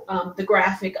know, the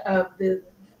graphic of the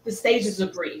stages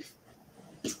of grief.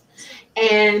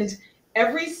 And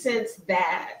ever since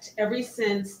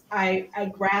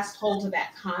I grasped hold of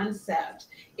that concept,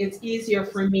 it's easier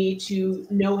for me to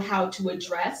know how to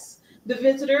address the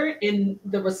visitor in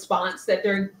the response that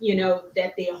they're, you know,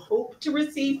 that they hope to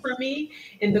receive from me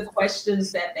and the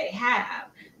questions that they have.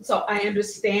 So I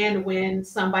understand when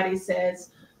somebody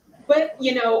says, but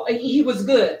you know, he was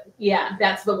good. Yeah,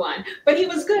 that's the one. But he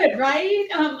was good, right?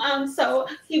 So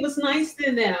he was nice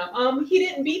to them. He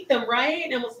didn't beat them, right?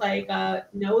 And it was like,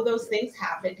 no, those things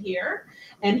happened here.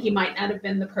 And he might not have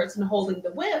been the person holding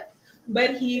the whip,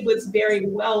 but he was very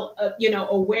well, you know,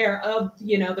 aware of,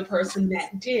 you know, the person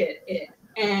that did it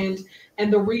and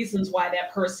the reasons why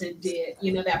that person did,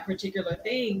 you know, that particular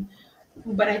thing.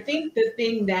 But I think the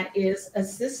thing that is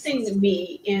assisting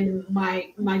me in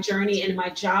my journey and my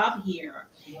job here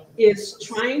is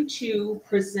trying to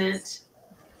present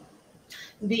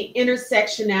the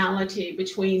intersectionality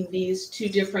between these two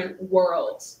different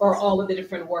worlds, or all of the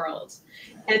different worlds.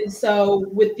 And so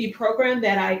with the program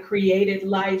that I created,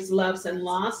 Lives, Loves, and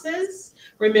Losses,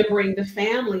 Remembering the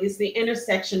Families, the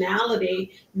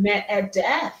intersectionality met at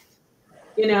death.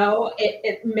 You know,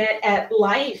 it met at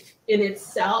life in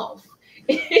itself.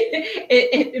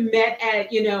 It met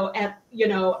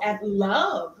at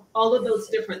love, all of those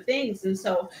different things. And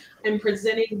so I'm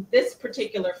presenting this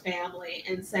particular family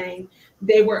and saying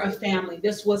they were a family.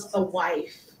 This was a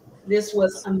wife. This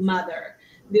was a mother.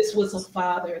 This was a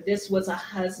father. This was a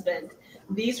husband.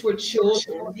 These were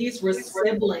children. These were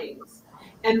siblings.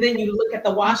 And then you look at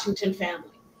the Washington family.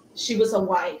 She was a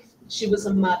wife. She was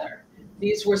a mother.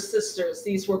 these were sisters,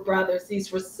 these were brothers,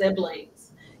 these were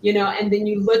siblings, you know, and then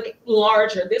you look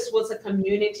larger, this was a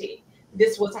community,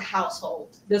 this was a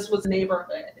household, this was a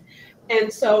neighborhood.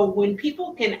 And so when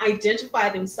people can identify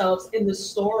themselves in the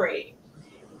story,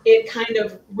 it kind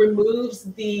of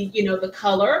removes the, you know, the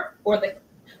color or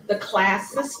the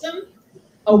class system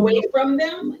away from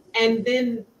them. And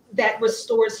then that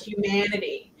restores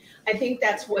humanity. I think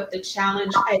that's what the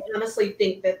challenge, I honestly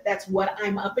think that that's what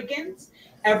I'm up against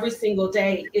every single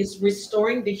day, is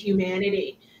restoring the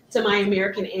humanity to my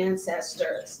American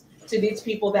ancestors, to these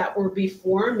people that were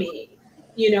before me,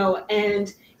 you know,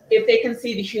 and if they can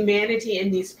see the humanity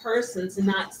in these persons and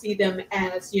not see them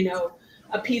as, you know,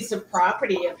 a piece of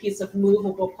property, a piece of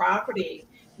movable property,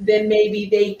 then maybe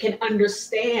they can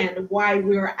understand why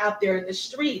we're out there in the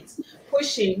streets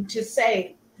pushing to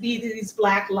say these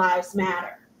Black lives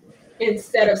matter,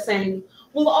 instead of saying,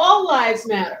 well, all lives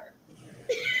matter.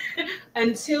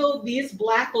 Until these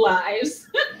Black lives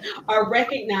are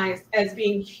recognized as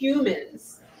being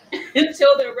humans,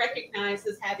 until they're recognized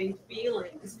as having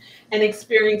feelings and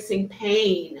experiencing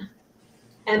pain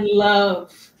and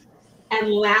love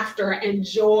and laughter and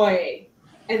joy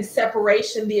and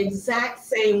separation the exact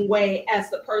same way as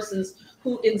the persons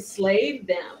who enslaved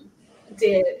them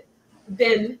did,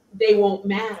 then they won't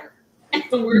matter. And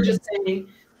we're just saying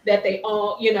that they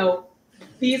all, you know,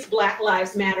 these Black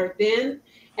lives matter then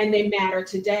and they matter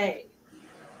today.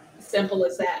 Simple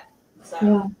as that. So.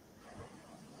 Yeah.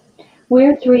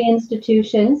 We're three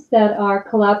institutions that are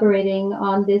collaborating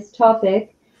on this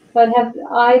topic. But have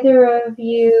either of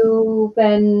you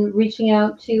been reaching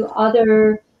out to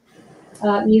other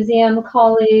museum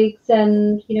colleagues,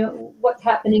 and you know what's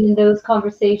happening in those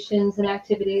conversations and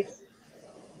activities?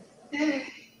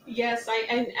 Yes,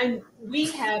 and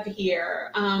we have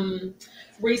here.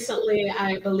 Recently,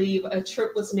 I believe a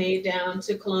trip was made down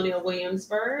to Colonial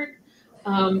Williamsburg.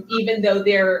 Even though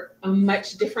they're a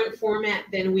much different format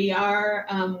than we are,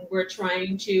 we're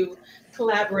trying to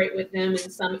collaborate with them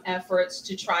in some efforts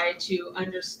to try to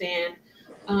understand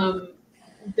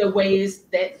the ways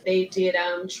that they did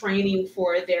training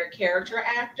for their character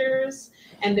actors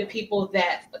and the people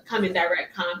that come in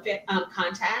direct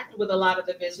contact with a lot of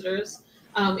the visitors,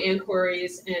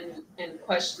 inquiries and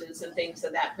questions and things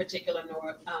of that particular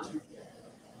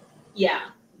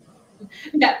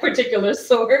that particular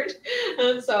sort.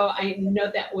 So I know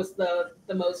that was the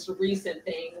most recent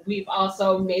thing. We've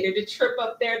also made it a trip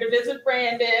up there to visit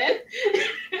Brandon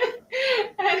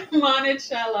at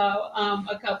Monticello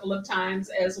a couple of times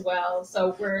as well.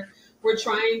 So we're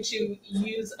trying to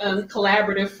use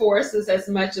collaborative forces as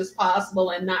much as possible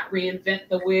and not reinvent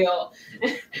the wheel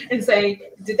and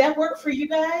say, did that work for you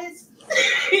guys?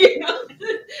 You know?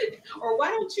 Or why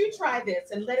don't you try this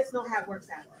and let us know how it works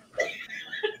out.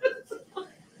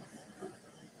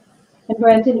 And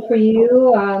Brandon, for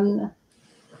you,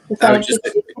 besides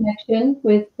the connection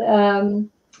with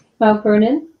Mount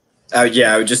Vernon?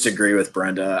 Yeah, I would just agree with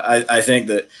Brenda. I think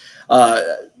that,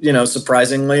 you know,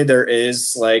 surprisingly, there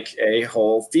is like a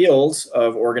whole field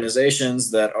of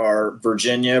organizations that are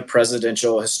Virginia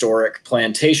Presidential Historic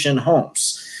Plantation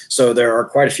Homes. So there are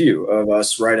quite a few of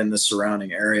us right in the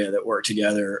surrounding area that work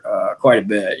together quite a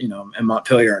bit, you know, and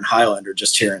Montpelier and Highland are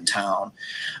just here in town.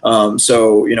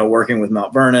 So, you know, working with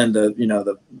Mount Vernon,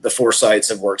 the four sites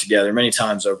have worked together many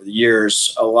times over the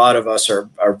years. A lot of us are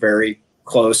very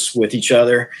close with each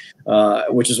other,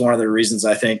 which is one of the reasons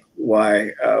I think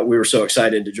why we were so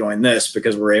excited to join this,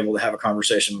 because we're able to have a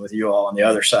conversation with you all on the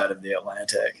other side of the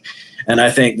Atlantic. And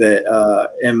I think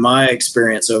that in my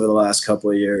experience over the last couple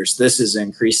of years, this has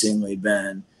increasingly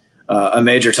been a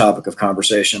major topic of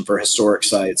conversation for historic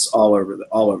sites all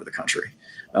over the country.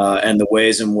 And the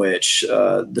ways in which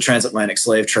the transatlantic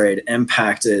slave trade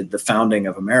impacted the founding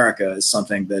of America is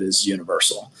something that is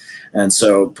universal. And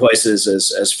so places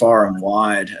as far and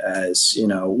wide as, you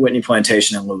know, Whitney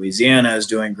Plantation in Louisiana is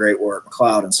doing great work,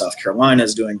 McLeod in South Carolina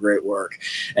is doing great work,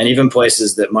 and even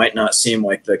places that might not seem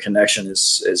like the connection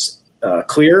is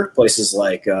clear, places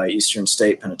like Eastern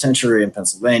State Penitentiary in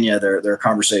Pennsylvania, there are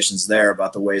conversations there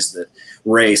about the ways that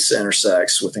race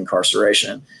intersects with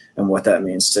incarceration and what that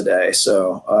means today.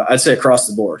 So I'd say across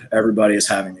the board, everybody is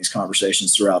having these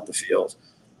conversations throughout the field.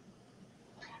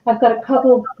 I've got a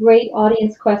couple great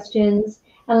audience questions,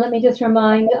 and let me just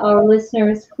remind our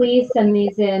listeners, please send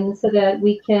these in so that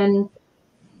we can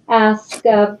ask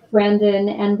Brandon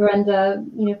and Brenda,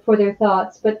 you know, for their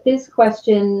thoughts. But this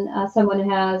question, someone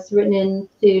has written in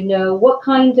to know, what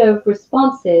kind of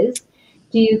responses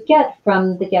do you get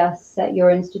from the guests at your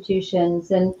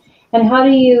institutions, and how do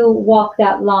you walk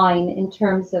that line in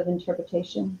terms of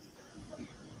interpretation?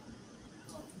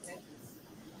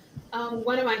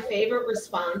 One of my favorite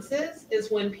responses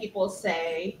is when people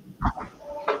say,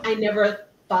 I never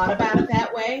thought about it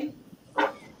that way.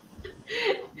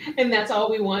 And that's all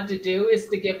we want to do, is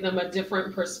to give them a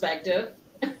different perspective,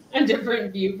 a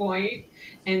different viewpoint,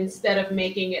 instead of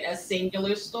making it a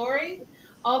singular story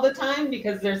all the time,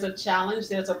 because there's a challenge,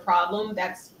 there's a problem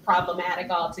that's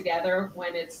problematic altogether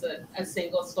when it's a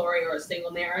single story or a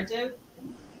single narrative.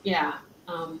 Yeah.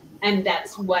 And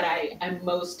that's what I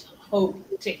most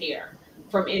hope to hear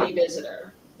from any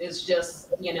visitor, is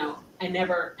just, I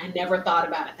never thought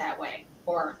about it that way,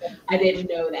 or I didn't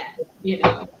know that,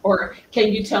 or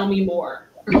can you tell me more?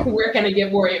 Where can I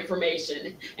get more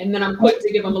information? And then I'm quick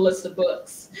to give them a list of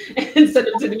books and send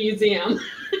them to the museum.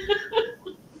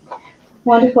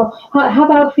 Wonderful. How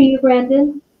about for you,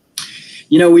 Brandon?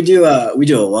 We do a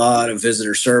lot of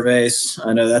visitor surveys.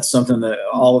 I know that's something that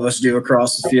all of us do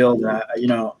across the field.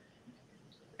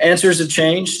 Answers have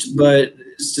changed, but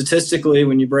statistically,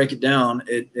 when you break it down,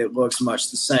 it looks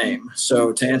much the same.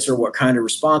 So to answer what kind of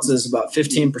responses, about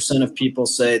 15% of people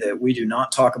say that we do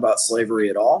not talk about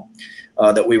slavery at all,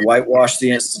 that we whitewash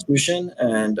the institution,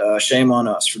 and shame on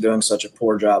us for doing such a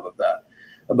poor job of that.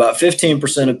 About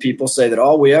 15% of people say that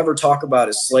all we ever talk about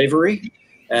is slavery,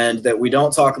 and that we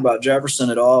don't talk about Jefferson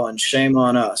at all, and shame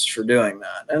on us for doing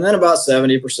that. And then about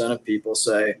 70% of people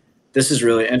say, this is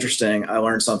really interesting. I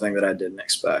learned something that I didn't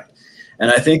expect. And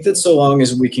I think that so long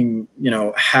as we can,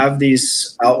 have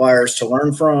these outliers to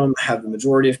learn from, have the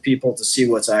majority of people to see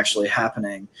what's actually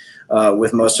happening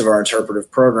with most of our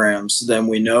interpretive programs, then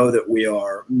we know that we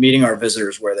are meeting our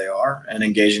visitors where they are and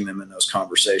engaging them in those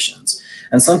conversations.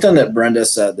 And something that Brenda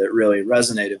said that really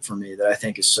resonated for me, that I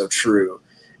think is so true,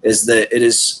 is that it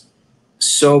is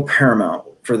so paramount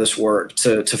for this work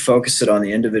to focus it on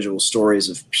the individual stories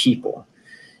of people.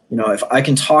 If I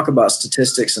can talk about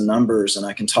statistics and numbers, and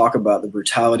I can talk about the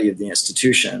brutality of the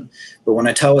institution, but when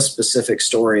I tell a specific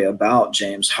story about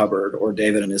James Hubbard or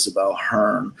David and Isabel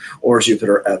Hearn or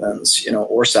Jupiter Evans,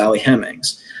 or Sally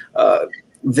Hemings,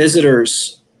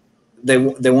 visitors, they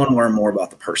want to learn more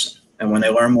about the person. And when they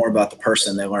learn more about the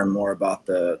person, they learn more about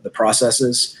the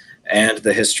processes and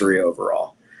the history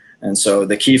overall. And so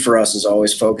the key for us is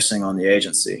always focusing on the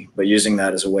agency, but using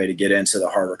that as a way to get into the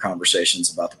harder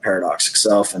conversations about the paradox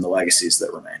itself and the legacies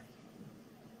that remain.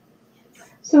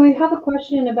 So we have a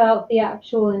question about the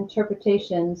actual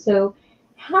interpretation. So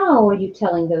how are you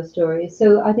telling those stories?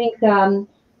 So I think,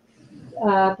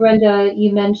 Brenda,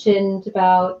 you mentioned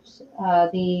about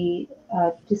the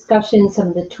discussions, some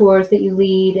of the tours that you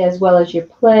lead, as well as your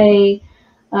play.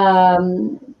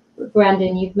 Brandon,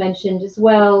 you've mentioned as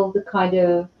well the kind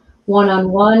of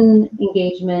one-on-one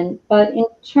engagement, but in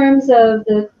terms of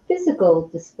the physical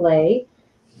display,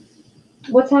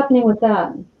 what's happening with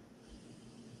that?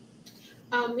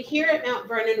 Here at Mount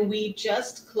Vernon, we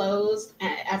just closed,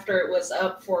 after it was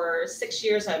up for 6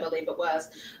 years, I believe it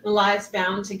was, Lives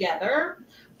Bound Together,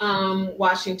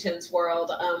 Washington's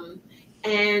World.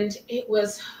 And it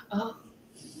was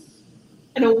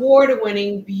an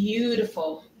award-winning,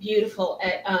 beautiful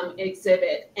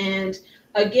exhibit. And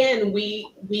again, we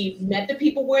met the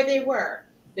people where they were.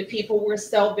 The people were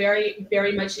still very,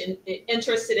 very much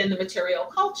interested in the material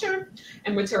culture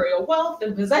and material wealth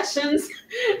and possessions.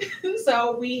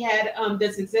 So we had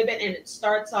this exhibit, and it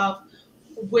starts off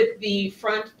with the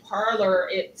front parlor.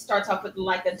 It starts off with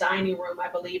like the dining room, I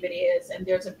believe it is. And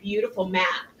there's a beautiful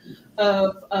map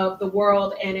of the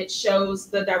world, and it shows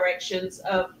the directions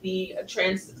of the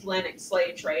transatlantic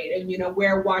slave trade, and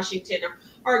where Washington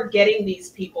are getting these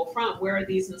people from. Where are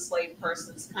these enslaved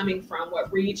persons coming from?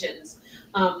 What regions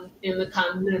in the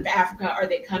continent of Africa are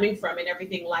they coming from, and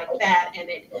everything like that. And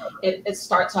it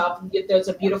starts off, there's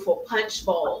a beautiful punch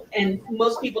bowl, and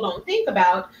most people don't think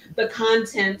about the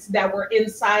contents that were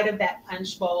inside of that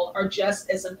punch bowl are just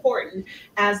as important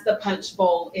as the punch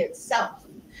bowl itself.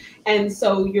 And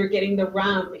so you're getting the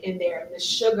rum in there, the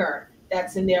sugar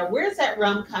that's in there. Where's that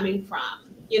rum coming from?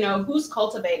 Who's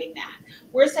cultivating that?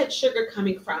 Where's that sugar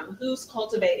coming from? Who's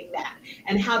cultivating that?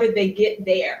 And how did they get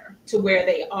there to where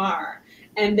they are?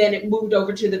 And then it moved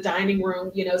over to the dining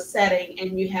room, setting,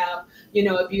 and you have,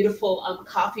 a beautiful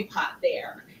coffee pot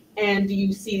there. And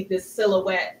you see this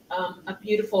silhouette, a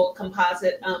beautiful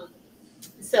composite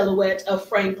silhouette of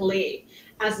Frank Lee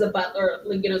as the butler,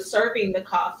 serving the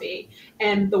coffee.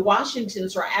 And the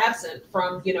Washingtons are absent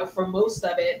from, from most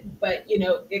of it, but,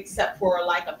 except for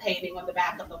like a painting on the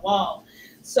back of the wall.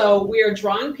 So we're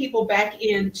drawing people back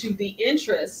into the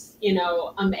interests,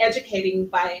 educating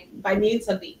by means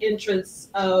of the interests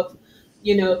of,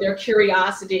 their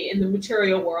curiosity in the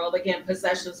material world. Again,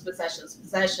 possessions.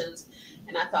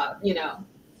 And I thought,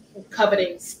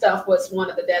 coveting stuff was one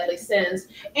of the deadly sins.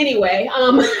 Anyway,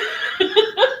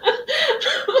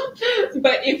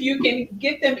 but if you can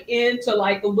get them in to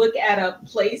like look at a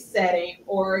place setting,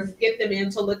 or get them in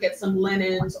to look at some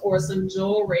linens or some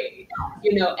jewelry,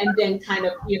 you know, and then kind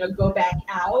of, you know, go back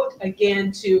out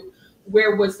again to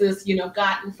where was this, you know,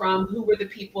 gotten from, who were the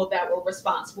people that were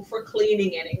responsible for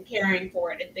cleaning it and caring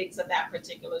for it and things of that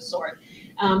particular sort.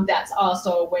 That's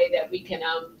also a way that we can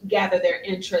gather their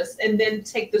interest, and then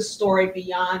take the story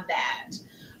beyond that.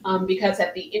 Because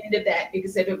at the end of that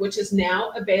exhibit, which is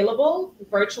now available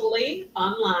virtually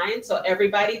online, so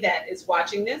everybody that is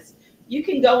watching this, you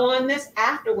can go on this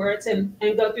afterwards and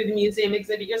go through the museum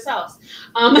exhibit yourselves.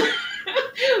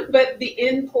 But the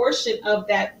end portion of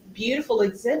that beautiful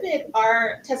exhibit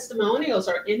are testimonials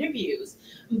or interviews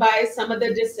by some of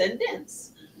the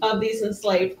descendants of these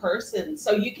enslaved persons.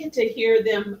 So you get to hear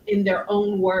them in their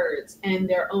own words and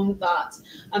their own thoughts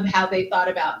of how they thought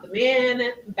about the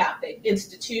man, about the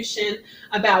institution,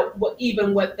 about what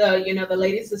the, you know, the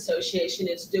Ladies Association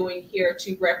is doing here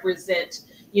to represent,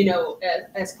 you know,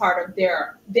 as part of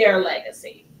their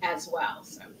legacy as well.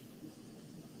 So.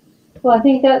 Well, I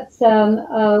think that's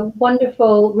a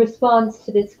wonderful response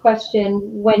to this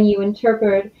question when you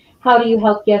interpret how do you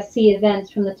help guests see events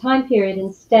from the time period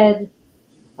instead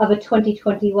of a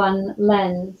 2021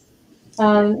 lens.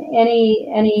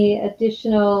 Any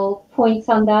additional points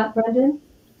on that, Brendan?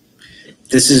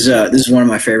 This is one of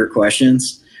my favorite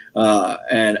questions,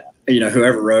 and you know,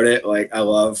 whoever wrote it, like, I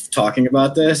love talking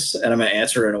about this, and I'm gonna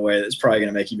answer it in a way that's probably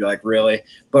gonna make you be like, really?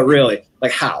 But really,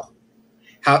 like, how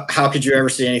could you ever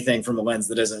see anything from a lens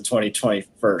that isn't a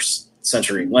 21st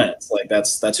century lens? Like,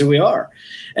 that's who we are.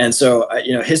 And so,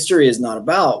 you know, history is not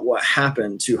about what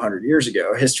happened 200 years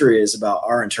ago. History is about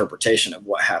our interpretation of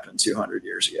what happened 200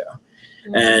 years ago.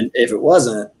 Mm-hmm. And if it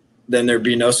wasn't, then there'd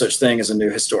be no such thing as a new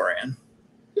historian,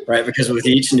 right? Because with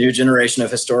each new generation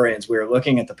of historians, we are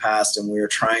looking at the past and we are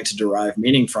trying to derive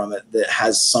meaning from it that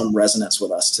has some resonance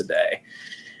with us today.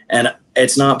 And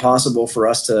it's not possible for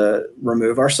us to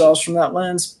remove ourselves from that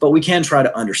lens, but we can try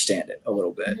to understand it a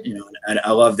little bit, you know. And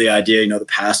I love the idea, you know, the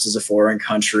past is a foreign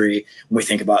country. When we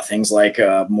think about things like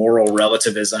moral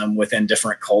relativism within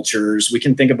different cultures, we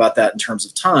can think about that in terms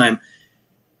of time.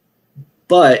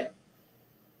 But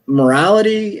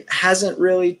morality hasn't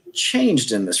really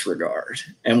changed in this regard.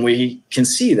 And we can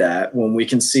see that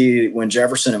when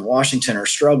Jefferson and Washington are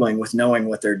struggling with knowing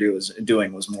what they're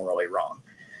doing was morally wrong.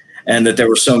 And that there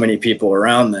were so many people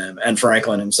around them, and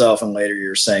Franklin himself in later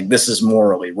years saying, this is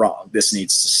morally wrong, this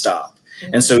needs to stop.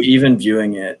 Mm-hmm. And so even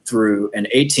viewing it through an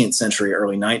 18th century,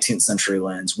 early 19th century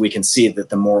lens, we can see that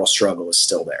the moral struggle is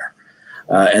still there.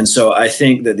 And so I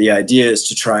think that the idea is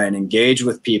to try and engage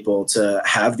with people, to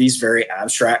have these very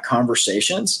abstract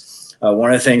conversations.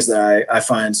 One of the things that I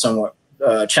find somewhat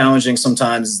challenging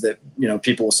sometimes is that, you know,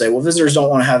 people will say, well, visitors don't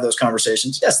want to have those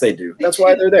conversations. Yes, they do. That's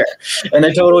why they're there. And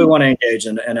they totally want to engage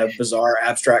in a bizarre,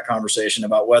 abstract conversation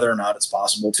about whether or not it's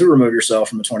possible to remove yourself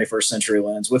from a 21st century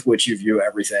lens with which you view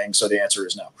everything. So the answer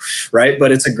is no, right?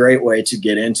 But it's a great way to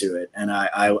get into it. And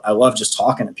I love just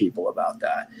talking to people about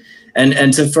that.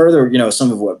 And to further, you know,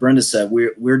 some of what Brenda said,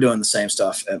 we're doing the same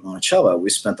stuff at Monticello. We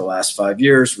spent the last 5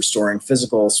 years restoring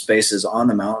physical spaces on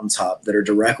the mountaintop that are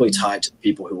directly tied to the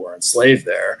people who were enslaved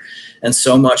there. And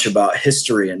so much about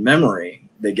history and memory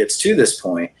that gets to this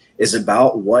point is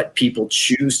about what people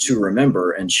choose to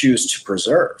remember and choose to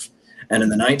preserve. And in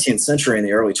the 19th century and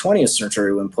the early 20th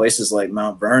century, when places like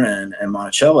Mount Vernon and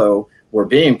Monticello were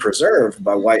being preserved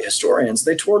by white historians,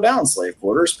 they tore down slave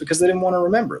quarters because they didn't want to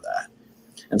remember that.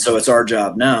 And so it's our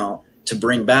job now to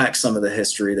bring back some of the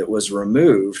history that was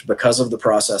removed because of the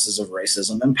processes of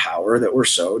racism and power that were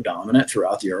so dominant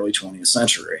throughout the early 20th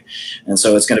century. And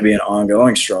so it's going to be an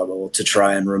ongoing struggle to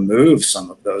try and remove some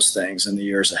of those things in the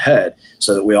years ahead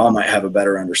so that we all might have a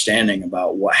better understanding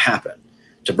about what happened.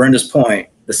 To Brenda's point,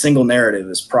 the single narrative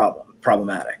is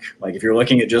problematic. Like, if you're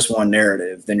looking at just one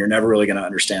narrative, then you're never really going to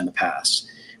understand the past.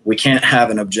 We can't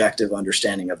have an objective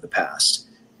understanding of the past,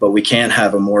 but we can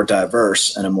have a more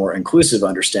diverse and a more inclusive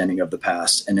understanding of the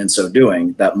past. And in so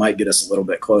doing, that might get us a little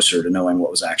bit closer to knowing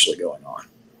what was actually going on.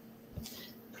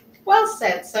 Well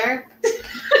said, sir.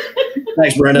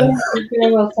 Thanks, Brenda. Yeah,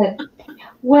 very well said.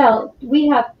 Well, we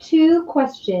have two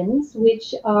questions,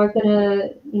 which are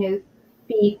going to,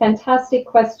 be fantastic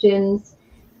questions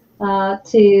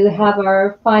to have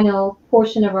our final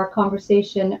portion of our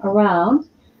conversation around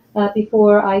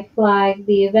before I flag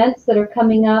the events that are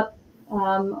coming up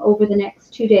over the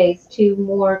next 2 days, 2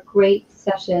 more great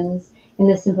sessions in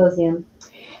the symposium.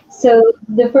 So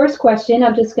the first question,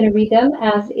 I'm just going to read them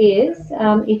as is.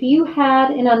 If you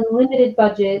had an unlimited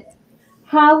budget,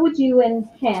 how would you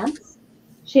enhance,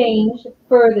 change,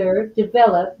 further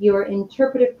develop your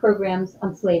interpretive programs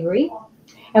on slavery?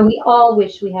 And we all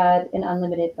wish we had an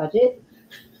unlimited budget.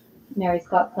 Mary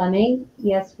Scott Fleming,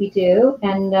 yes, we do.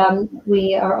 And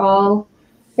we are all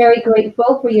very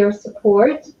grateful for your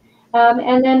support.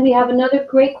 And then we have another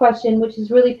great question, which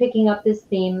is really picking up this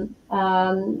theme,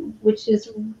 which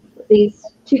is these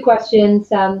two questions.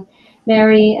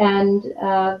 Mary and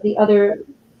the other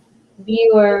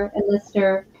viewer and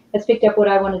listener has picked up what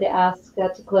I wanted to ask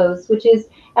to close, which is,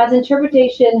 as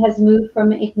interpretation has moved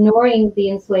from ignoring the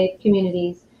enslaved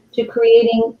communities to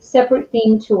creating separate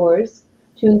themed tours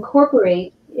to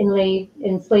incorporate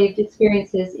enslaved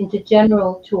experiences into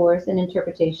general tours and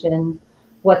interpretation,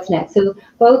 what's next? So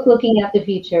both looking at the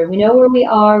future. We know where we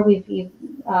are.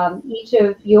 Each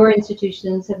of your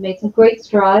institutions have made some great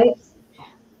strides.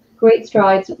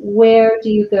 Where do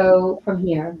you go from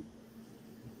here?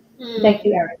 Thank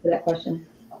you, Eric, for that question.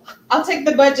 I'll take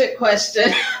the budget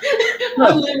question.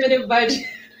 Unlimited budget.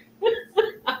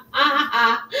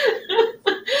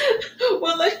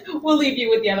 We'll leave you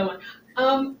with the other one.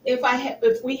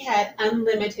 If we had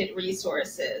unlimited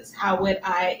resources, how would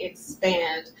I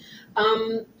expand?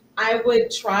 I would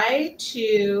try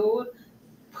to,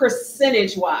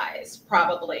 percentage-wise,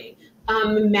 probably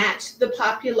match the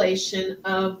population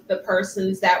of the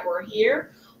persons that were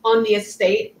here on the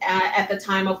estate at the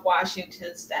time of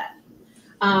Washington's death,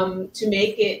 to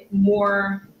make it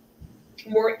more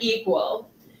equal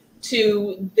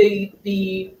to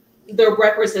the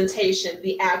representation,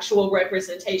 the actual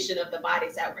representation of the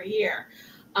bodies that were here.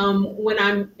 When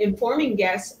I'm informing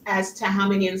guests as to how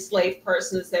many enslaved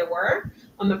persons there were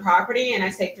on the property, and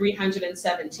I say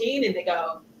 317, and they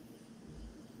go,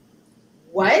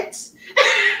 what?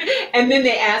 And then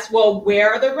they ask, well,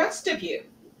 where are the rest of you?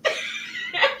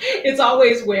 It's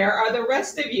always, where are the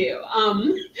rest of you?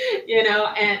 And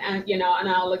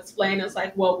I'll explain. It's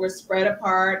like, well, we're spread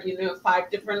apart,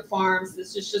 5 different farms.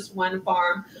 This is just one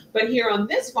farm. But here on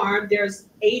this farm, there's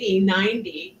 80,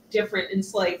 90 different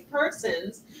enslaved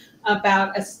persons,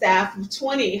 about a staff of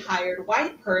 20 hired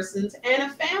white persons, and a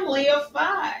family of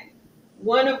 5,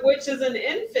 one of which is an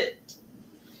infant.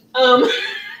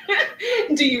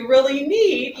 Do you really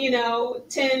need,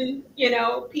 10,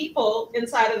 people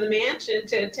inside of the mansion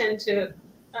to attend to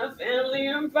a family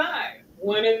of 5,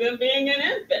 one of them being an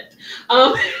infant?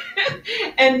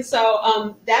 And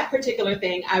so that particular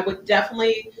thing, I would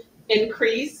definitely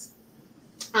increase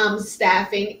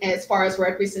staffing as far as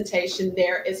representation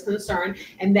there is concerned.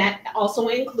 And that also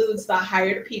includes the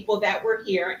hired people that were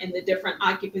here in the different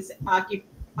occupations.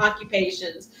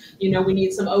 We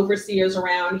need some overseers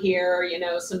around here,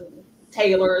 some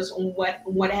tailors,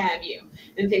 what have you,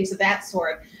 and things of that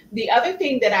sort. The other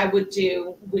thing that I would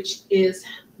do, which is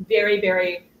very,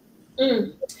 very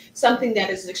something that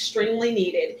is extremely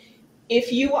needed,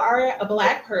 if you are a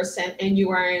Black person and you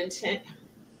are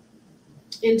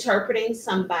interpreting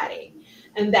somebody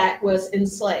and that was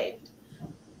enslaved,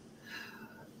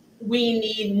 we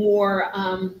need more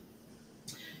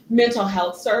mental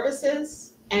health services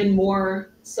and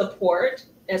more support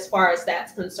as far as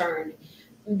that's concerned,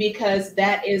 because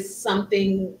that is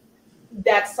something,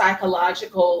 that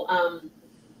psychological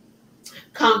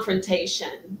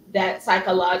confrontation, that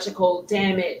psychological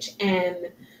damage, and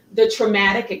the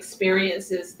traumatic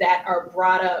experiences that are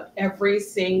brought up every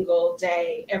single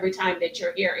day, every time that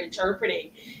you're here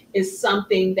interpreting, is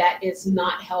something that is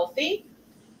not healthy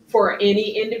for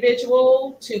any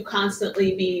individual to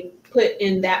constantly be put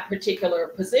in that particular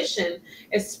position,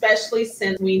 especially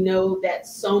since we know that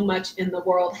so much in the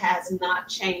world has not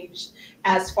changed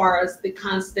as far as the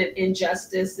constant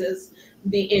injustices,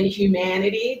 the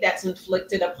inhumanity that's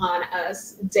inflicted upon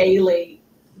us daily,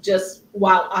 just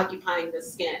while occupying the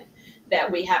skin that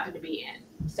we happen to be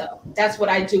in. So that's what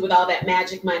I do with all that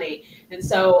magic money. And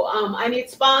so I need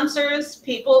sponsors.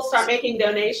 People, start making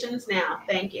donations now.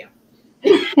 Thank you.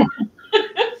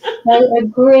 A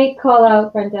great call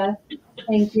out, Brenda.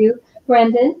 Thank you.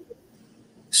 Brendan?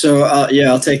 So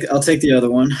I'll take the other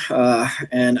one.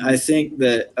 And I think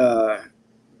that,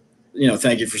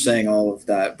 thank you for saying all of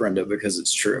that, Brenda, because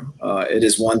it's true. It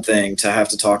is one thing to have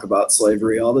to talk about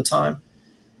slavery all the time.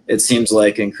 It seems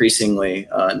like increasingly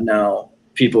now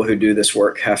people who do this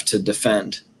work have to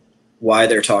defend why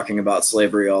they're talking about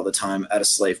slavery all the time at a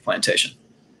slave plantation.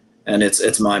 And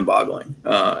it's mind-boggling,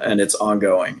 and it's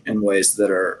ongoing in ways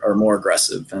that are more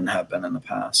aggressive than have been in the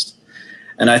past.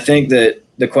 And I think that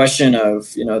the question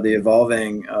of the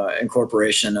evolving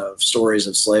incorporation of stories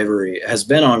of slavery has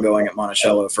been ongoing at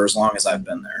Monticello for as long as I've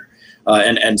been there.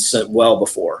 and well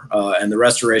before. And the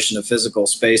restoration of physical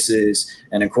spaces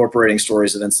and incorporating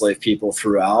stories of enslaved people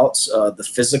throughout the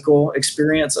physical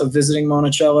experience of visiting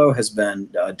Monticello has been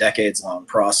a decades-long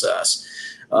process.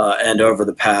 And over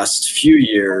the past few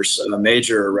years, a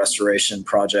major restoration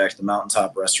project, the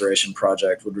Mountaintop Restoration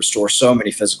Project, would restore so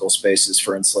many physical spaces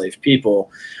for enslaved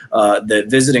people that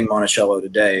visiting Monticello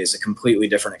today is a completely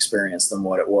different experience than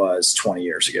what it was 20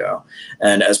 years ago.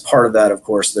 And as part of that, of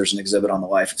course, there's an exhibit on the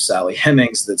life of Sally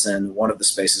Hemings that's in one of the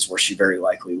spaces where she very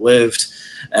likely lived.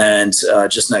 And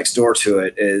just next door to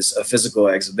it is a physical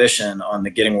exhibition on the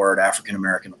Getting Word African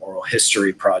American Oral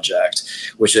History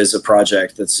Project, which is a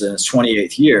project that's in its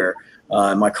 28th year.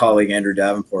 My colleague Andrew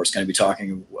Davenport is going to be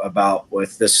talking about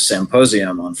with this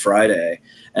symposium on Friday.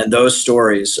 And those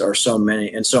stories are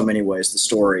in so many ways, the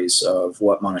stories of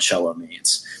what Monticello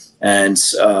means. And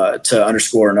to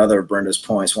underscore another of Brenda's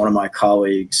points, one of my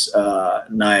colleagues,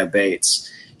 Nia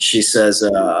Bates, she says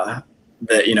that,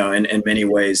 you know, in many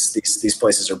ways, these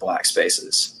places are Black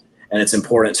spaces. And it's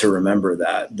important to remember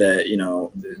that, you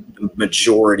know, the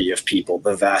majority of people,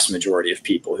 the vast majority of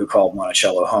people who called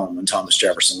Monticello home when Thomas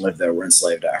Jefferson lived there were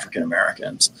enslaved African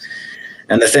Americans.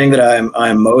 And the thing that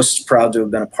I'm most proud to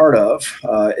have been a part of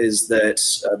is that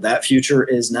that future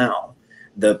is now.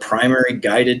 The primary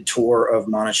guided tour of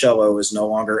Monticello is no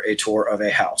longer a tour of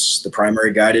a house. The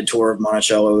primary guided tour of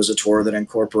Monticello is a tour that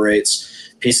incorporates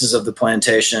pieces of the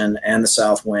plantation and the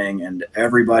South Wing, and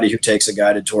everybody who takes a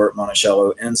guided tour at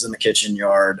Monticello ends in the kitchen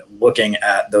yard looking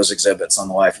at those exhibits on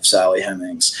the life of Sally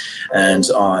Hemings and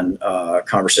on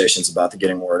conversations about the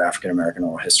Getting Word African American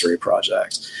Oral History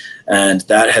Project. And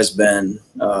that has been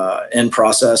in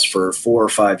process for 4 or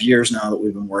 5 years now that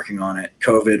we've been working on it.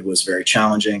 COVID was very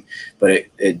challenging, but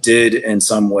it did in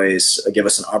some ways give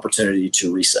us an opportunity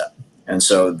to reset. And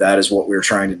so that is what we're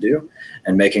trying to do,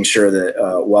 and making sure that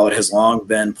while it has long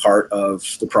been part of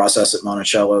the process at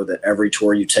Monticello that every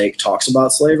tour you take talks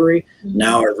about slavery,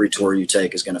 now every tour you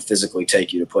take is going to physically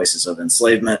take you to places of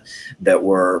enslavement that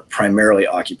were primarily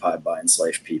occupied by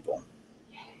enslaved people.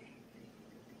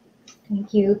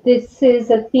 Thank you. This is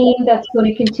a theme that's going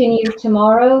to continue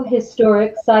tomorrow,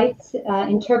 Historic Sites,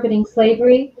 Interpreting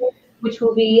Slavery, which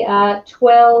will be at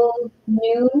 12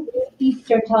 noon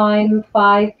Eastern Time,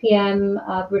 5 p.m.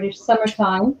 British Summer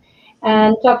Time.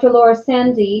 And Dr. Laura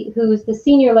Sandy, who's the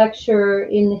senior lecturer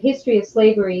in the history of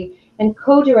slavery and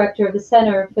co-director of the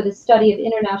Center for the Study of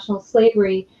International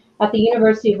Slavery at the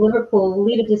University of Liverpool, will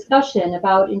lead a discussion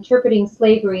about interpreting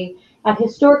slavery at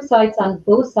historic sites on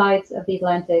both sides of the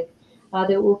Atlantic.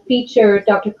 That will feature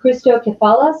Dr. Christo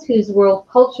Kefalas, who's World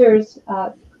Cultures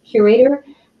Curator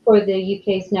for the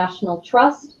UK's National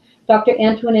Trust, Dr.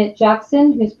 Antoinette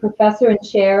Jackson, who's Professor and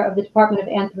Chair of the Department of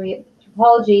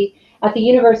Anthropology at the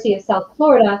University of South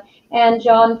Florida, and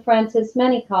John Francis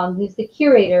Manicom, who's the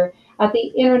Curator at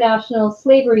the International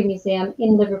Slavery Museum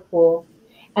in Liverpool.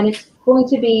 And it's going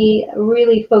to be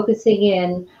really focusing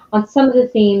in on some of the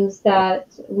themes that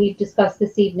we've discussed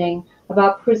this evening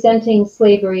about presenting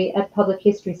slavery at public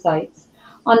history sites.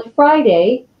 On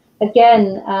Friday,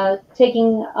 again,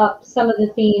 taking up some of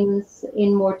the themes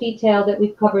in more detail that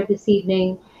we've covered this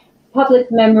evening,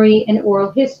 public memory and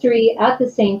oral history at the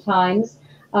same times.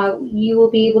 You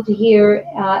will be able to hear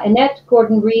Annette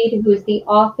Gordon-Reed, who is the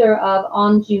author of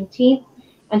On Juneteenth,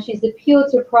 and she's the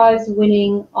Pulitzer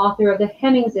Prize-winning author of The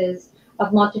Hemingses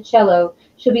of Monticello.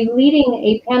 She'll be leading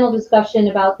a panel discussion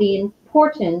about the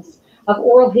importance of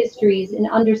oral histories in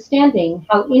understanding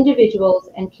how individuals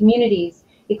and communities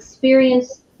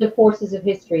experience the forces of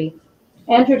history.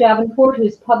 Andrew Davenport,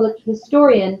 who's public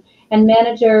historian and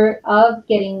manager of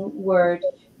Getting Word,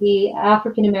 the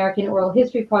African American Oral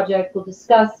History Project, will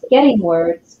discuss Getting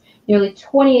Word's nearly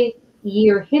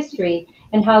 20-year history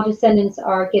and how descendants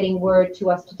are getting word to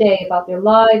us today about their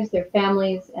lives, their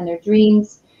families, and their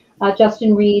dreams.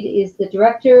 Justin Reed is the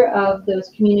director of those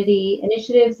community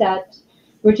initiatives at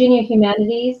Virginia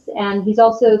Humanities, and he's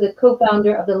also the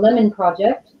co-founder of the Lemon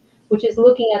Project, which is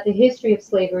looking at the history of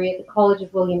slavery at the College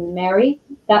of William and Mary.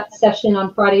 That session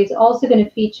on Friday is also going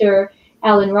to feature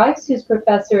Alan Rice, who's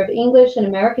professor of English and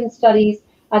American Studies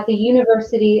at the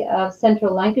University of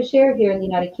Central Lancashire here in the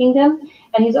United Kingdom.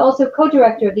 And he's also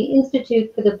co-director of the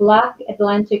Institute for the Black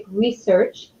Atlantic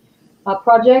Research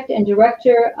Project and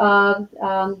director of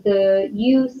the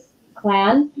Youth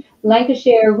Clan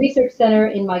Lancashire Research Center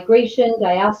in Migration,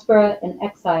 Diaspora, and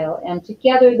Exile. And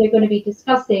together they're going to be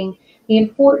discussing the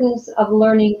importance of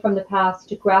learning from the past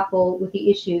to grapple with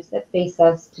the issues that face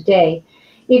us today.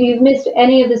 If you've missed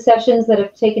any of the sessions that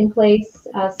have taken place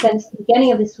since the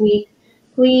beginning of this week,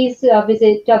 please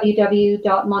visit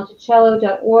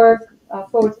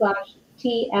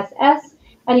www.monticello.org/TSS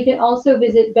And you can also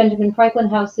visit Benjamin Franklin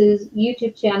House's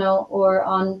YouTube channel or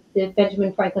on the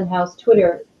Benjamin Franklin House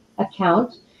Twitter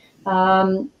account.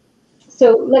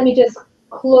 So let me just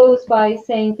close by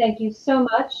saying thank you so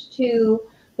much to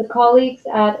the colleagues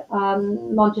at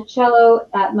Monticello,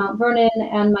 at Mount Vernon,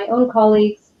 and my own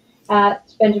colleagues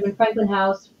at Benjamin Franklin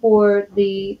House for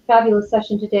the fabulous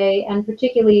session today, and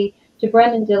particularly to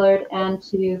Brendan Dillard and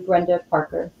to Brenda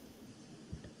Parker.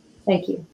 Thank you.